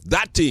last night, if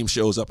that team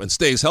shows up and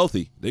stays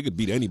healthy, they could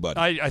beat anybody.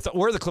 I thought,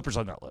 where are the Clippers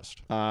on that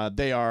list?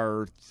 They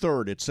are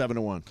third at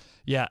 7-1.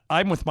 Yeah,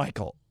 I'm with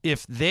Michael.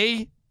 If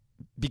they,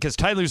 because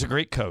Ty Lue's a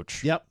great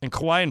coach. Yep. And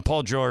Kawhi and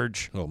Paul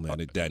George Oh man,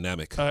 they're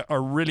dynamic.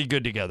 are really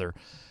good together.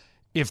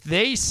 If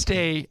they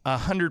stay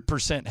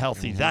 100%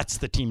 healthy, that's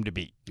the team to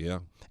beat. Yeah,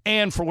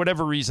 And for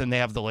whatever reason, they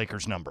have the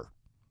Lakers number.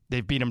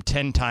 They've beat them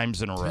 10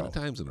 times in a row. 10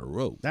 times in a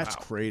row. That's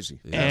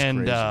crazy.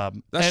 And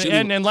That's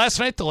shooting- and last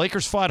night the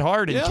Lakers fought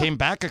hard and Yeah. came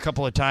back a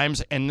couple of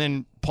times, and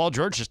then Paul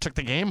George just took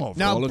the game over.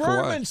 Now All of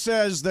Berman Kawhi.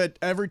 says that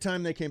every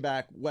time they came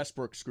back,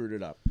 Westbrook screwed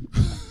it up.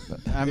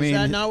 I Is mean,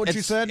 that not what you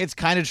it's- said? It's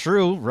kind of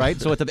true, right?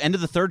 So at the end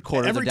of the third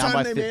quarter, Every they're down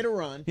time by they made a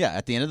run. Yeah,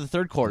 at the end of the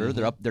third quarter,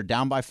 they're up. They're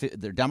down by.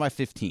 They're down by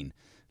 15.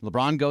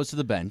 LeBron goes to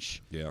the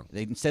bench. Yeah.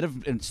 They instead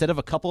of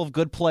a couple of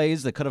good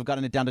plays that could have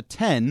gotten it down to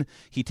 10,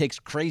 he takes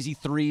crazy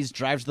threes,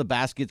 drives to the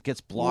basket, gets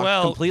blocked,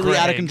 Well, completely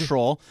out of Greg.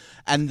 control,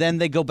 and then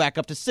they go back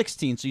up to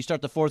 16. So you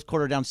start the fourth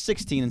quarter down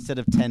 16 instead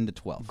of 10 to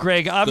 12.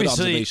 Greg,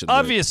 observation, Greg.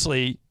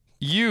 obviously,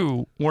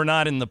 you were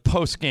not in the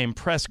post-game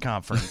press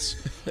conference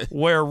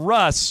where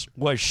Russ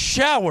was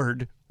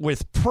showered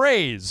with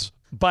praise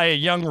by a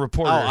young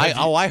reporter.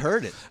 I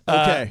heard it.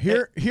 Okay,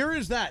 here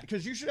is that,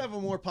 because you should have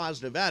a more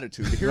positive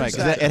attitude. Here's Right,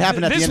 'cause that. it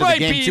happened at the This end of the might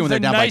game be too, when the they're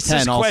down by 10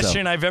 nicest also.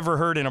 question I've ever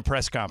heard in a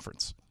press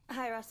conference.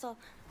 Hi, Russell.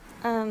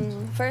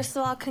 First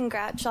of all,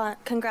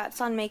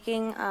 congrats on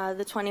making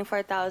the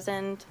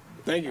 24,000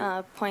 Thank you.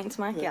 points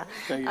mark. Yeah.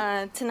 Thank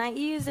you. Tonight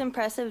you used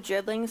impressive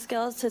dribbling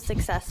skills to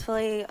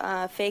successfully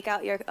fake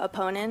out your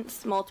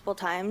opponents multiple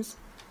times.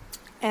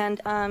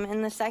 And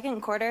in the second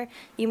quarter,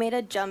 you made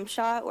a jump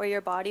shot where your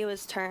body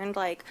was turned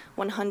like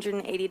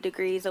 180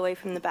 degrees away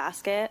from the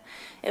basket.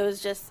 It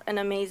was just an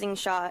amazing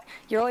shot.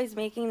 You're always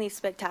making these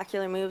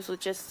spectacular moves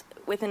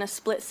within a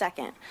split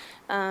second.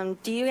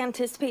 Do you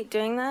anticipate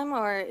doing them,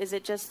 or is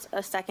it just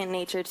a second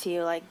nature to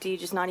you? Like, do you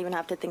just not even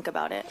have to think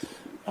about it?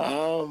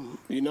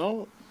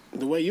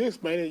 The way you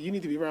explain it, you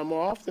need to be around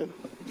more often.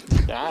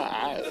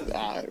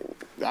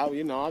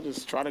 I'll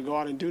just try to go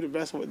out and do the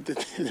best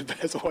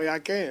way I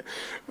can.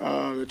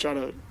 Try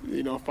to,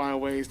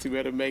 find ways to be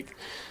able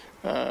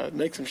to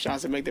make some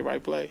shots and make the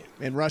right play.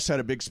 And Russ had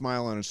a big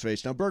smile on his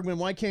face. Now, Bergman,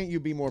 why can't you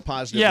be more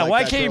positive? Yeah, like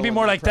why that can't you girl be in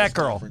more that like that press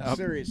girl? conference?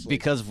 Seriously.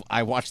 Because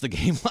I watched the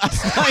game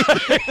last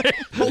night.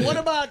 But what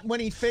about when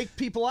he faked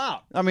people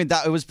out? I mean,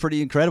 it was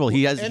pretty incredible. And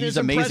He's his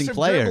an amazing impressive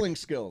player. dribbling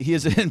skills. He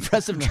has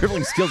impressive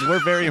dribbling skills.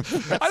 We're very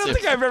impressive. I don't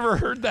think I've ever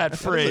heard that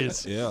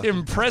phrase. Yeah.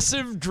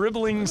 Impressive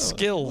dribbling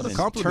skills.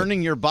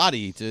 Turning your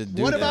body to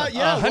do What that.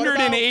 about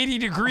 180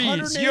 degrees.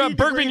 180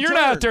 Bergman, degree you're not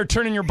turn. out there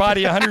turning your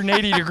body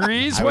 180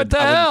 degrees. I what would- the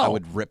I would- hell? I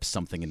would rip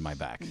something in my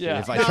back Yeah.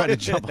 if I tried to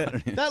jump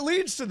on it. That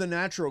leads to the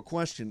natural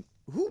question: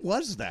 who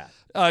was that?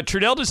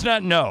 Trudell does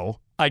not know.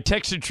 I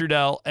texted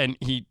Trudell, and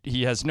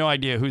he has no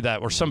idea who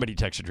that, or somebody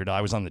texted Trudell.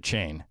 I was on the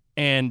chain.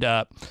 And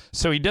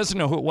so he doesn't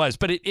know who it was.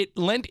 But it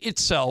lent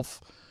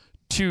itself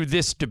to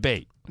this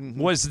debate.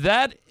 Was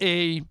that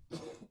an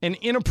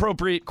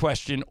inappropriate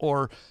question,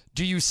 or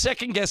do you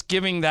second-guess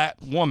giving that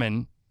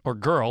woman or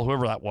girl,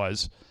 whoever that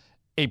was,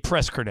 a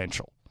press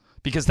credential?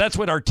 Because that's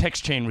what our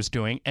text chain was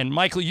doing. And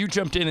Michael, you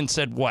jumped in and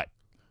said what?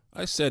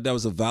 I said that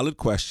was a valid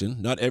question.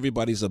 Not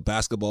everybody's a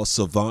basketball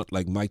savant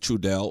like Mike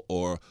Trudell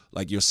or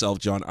like yourself,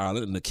 John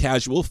Ireland. And the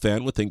casual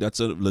fan would think that's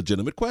a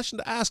legitimate question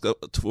to ask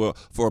for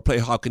a player.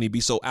 How can he be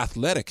so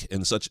athletic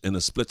in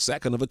a split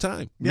second of a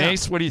time?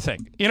 Mace, what do you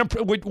think?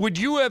 Would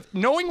you have,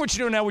 knowing what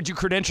you know now, would you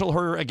credential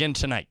her again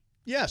tonight?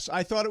 Yes,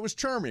 I thought it was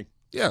charming.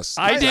 Yes.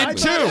 I did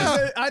too.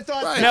 I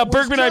thought Right. Now, that was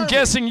Bergman, I'm charming.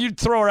 guessing you'd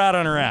throw her out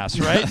on her ass,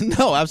 right?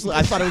 No,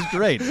 absolutely. I thought it was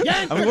great.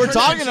 I mean, we're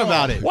talking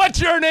about it.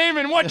 What's your name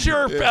and what's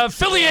your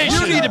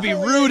affiliation? You need to be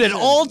rude at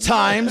all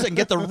times and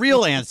get the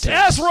real answer.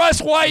 Ask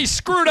Russ why he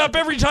screwed up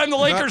every time the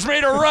Lakers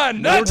made a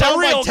run. That's They a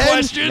were down real by 10,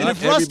 question. And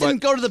if Russ didn't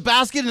go to the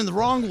basket in the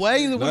wrong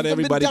way, they would have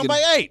been down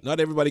by 8. Not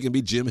everybody can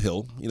be Jim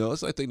Hill.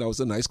 So I think that was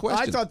a nice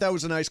question. I thought that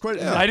was a nice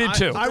question. I did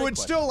too. I would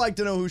still like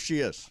to know who she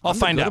is. I'll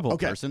find out. Good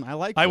Okay. person. I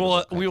like. I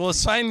will. We will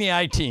assign the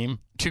I team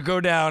to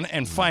go down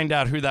and find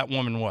out who that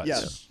woman was.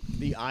 Yes.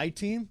 The I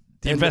team?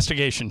 The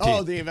investigation team.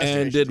 Oh, the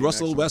investigation And did team,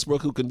 Russell excellent.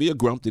 Westbrook, who can be a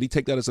grump, did he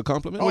take that as a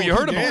compliment? Oh, you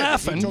heard he him did.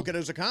 laughing. He took it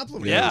as a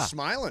compliment. Yeah. He was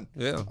smiling.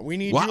 Yeah. We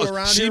need Wow, you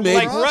around she here. made-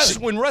 Like more Russ,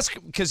 often. when Russ,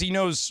 because he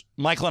knows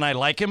Michael and I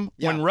like him.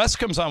 Yeah. When Russ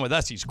comes on with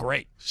us, he's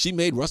great. She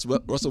made Russell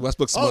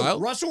Westbrook smile. Oh,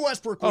 Russell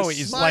Westbrook was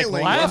he's like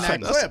smiling laughing.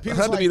 in that clip. He That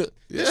was had to be like,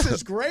 the- this yeah.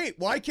 is great.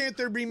 Why can't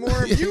there be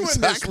more of you in this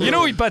Exactly. room? You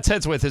know who he butts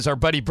heads with is our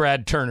buddy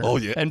Brad Turner. Oh,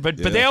 yeah. But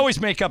Yeah. they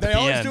always make up They at the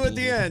always end. do at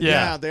the end. Yeah.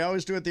 Yeah, they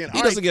always do at the end. He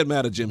All doesn't right. get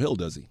mad at Jim Hill,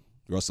 does he,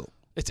 Russell?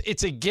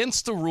 It's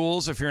against the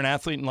rules if you're an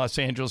athlete in Los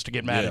Angeles to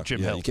get mad Yeah, at Jim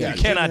yeah, Hill. you can't.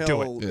 You cannot Jim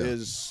do Hill it.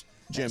 is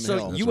Jim So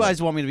Hill. you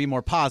guys want me to be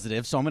more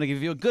positive, so I'm going to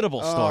give you a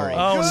goodable story.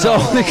 Oh, Good. so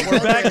Oh, we're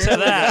back here to we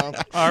that.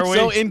 go. Are we?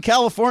 So in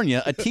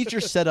California, a teacher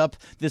set up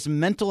this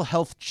mental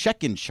health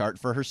check-in chart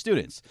for her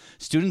students.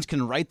 Students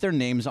can write their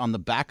names on the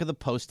back of the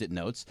Post-it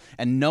notes,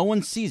 and no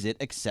one sees it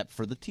except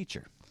for the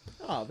teacher.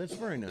 Oh, that's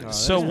very nice.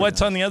 So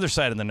what's on the other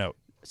side of the note?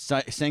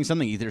 Saying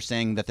something, either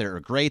saying that they're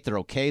great, they're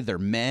okay, they're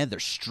mad, they're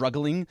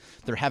struggling,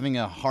 they're having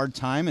a hard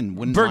time, and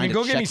wouldn't Bergen, mind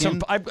go a get me check-in.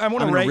 some. I want I'm to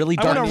in a write. really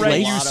I want dark to write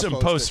place. you Lot of some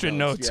Post-it Post-it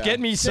notes. notes, yeah. Get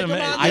me Stick some.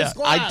 'em on yeah. this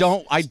I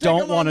don't Stick 'em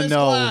want on to this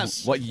know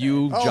glass. what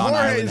you, Oh, John Jorge's-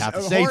 Ireland, have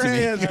to say to Jorge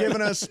me. has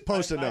given us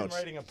Post-it I'm notes.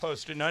 writing a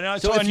Post-it note. No,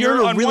 So so if you're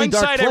in a on really one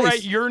dark side I place-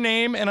 write your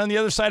name, and on the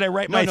other side I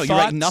write my No, thoughts. you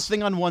write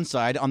nothing on one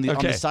side. On the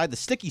Okay. side, the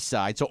sticky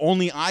side, so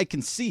only I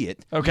can see it.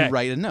 Okay. You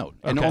write a note,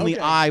 and Okay. only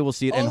Okay. I will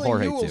see it, and Only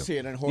Jorge you will too. see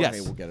it, and Jorge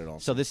Yes. will get it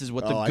also. So this is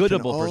what the I can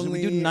goodable person.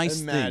 We do only nice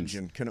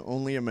imagine, things. Can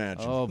only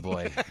imagine. Oh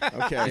boy.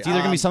 Okay. It's either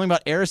going to be something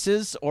about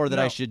heiresses or that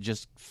I should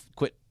just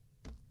quit.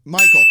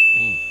 Michael,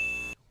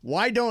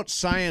 why don't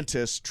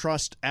scientists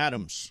trust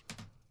atoms?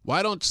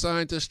 Why don't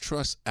scientists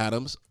trust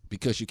atoms?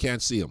 Because you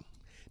can't see them.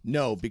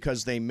 No,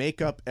 because they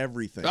make up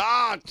everything.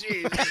 Ah,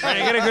 jeez.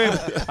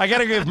 I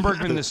gotta give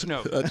Bergman this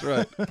note. That's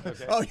right.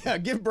 Oh, yeah,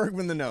 give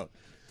Bergman the note.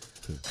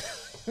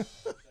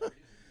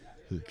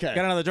 Okay.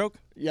 Got another joke?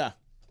 Yeah.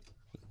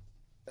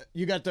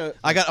 You got the...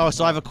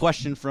 So I have a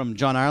question from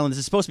John Ireland. This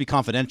is supposed to be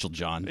confidential,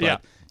 John. But Yeah.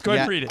 Go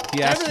ahead and he- read it.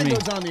 He asked Everything me,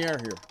 goes on the air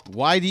here.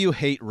 why do you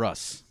hate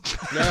Russ? He's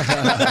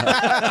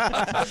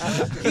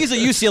a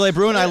UCLA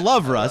Bruin. I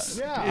love Russ.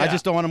 I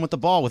just don't want him with the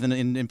ball within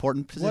in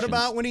important positions. What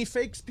about when he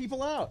fakes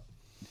people out?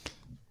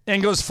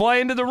 And goes fly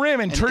into the rim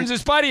and turns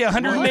his body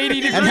 180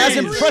 degrees. and has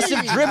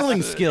impressive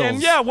dribbling skills.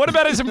 And yeah, what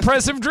about his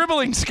impressive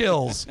dribbling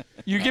skills?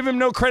 You give him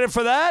no credit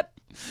for that?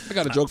 I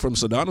got a joke from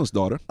Sedano's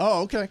daughter.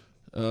 Oh, okay.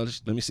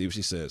 Let me see what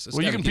she says. It's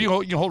Well, you gotta can be-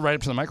 you can hold right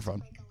up to the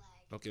microphone.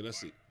 Okay, let's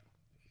see.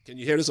 Can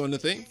you hear this on the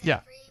thing? Yeah.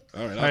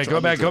 All right. All right, go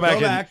back Go in,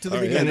 back to the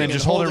beginning. and then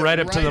just hold it right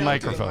up to the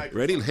microphone.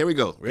 Ready? Here we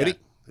go. Ready?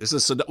 This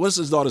is what's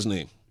his daughter's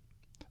name?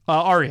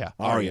 Aria.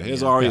 Aria.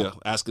 Here's Aria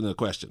asking a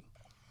question.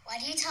 Why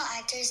do you tell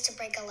actors to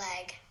break a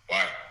leg?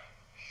 Why?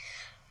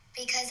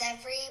 Because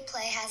every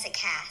play has a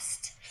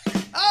cast.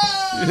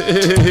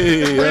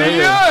 Pretty Pretty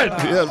good.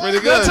 Yeah, pretty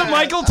good. That's a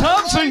Michael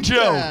Thompson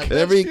joke.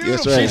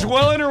 That's right. She's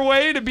well on her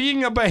way to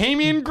being a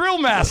Bahamian grill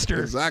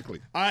master.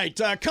 Exactly. All right,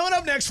 coming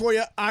up next for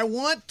you, I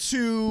want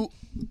to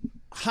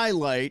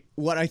highlight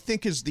what I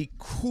think is the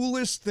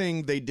coolest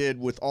thing they did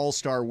with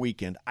All-Star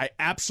Weekend. I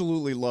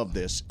absolutely love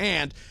this.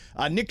 And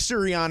Nick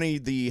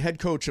Sirianni, the head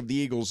coach of the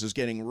Eagles, is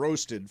getting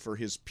roasted for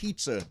his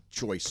pizza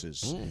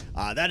choices.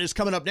 That is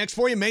coming up next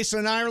for you. Mason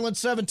and Ireland,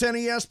 710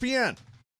 ESPN.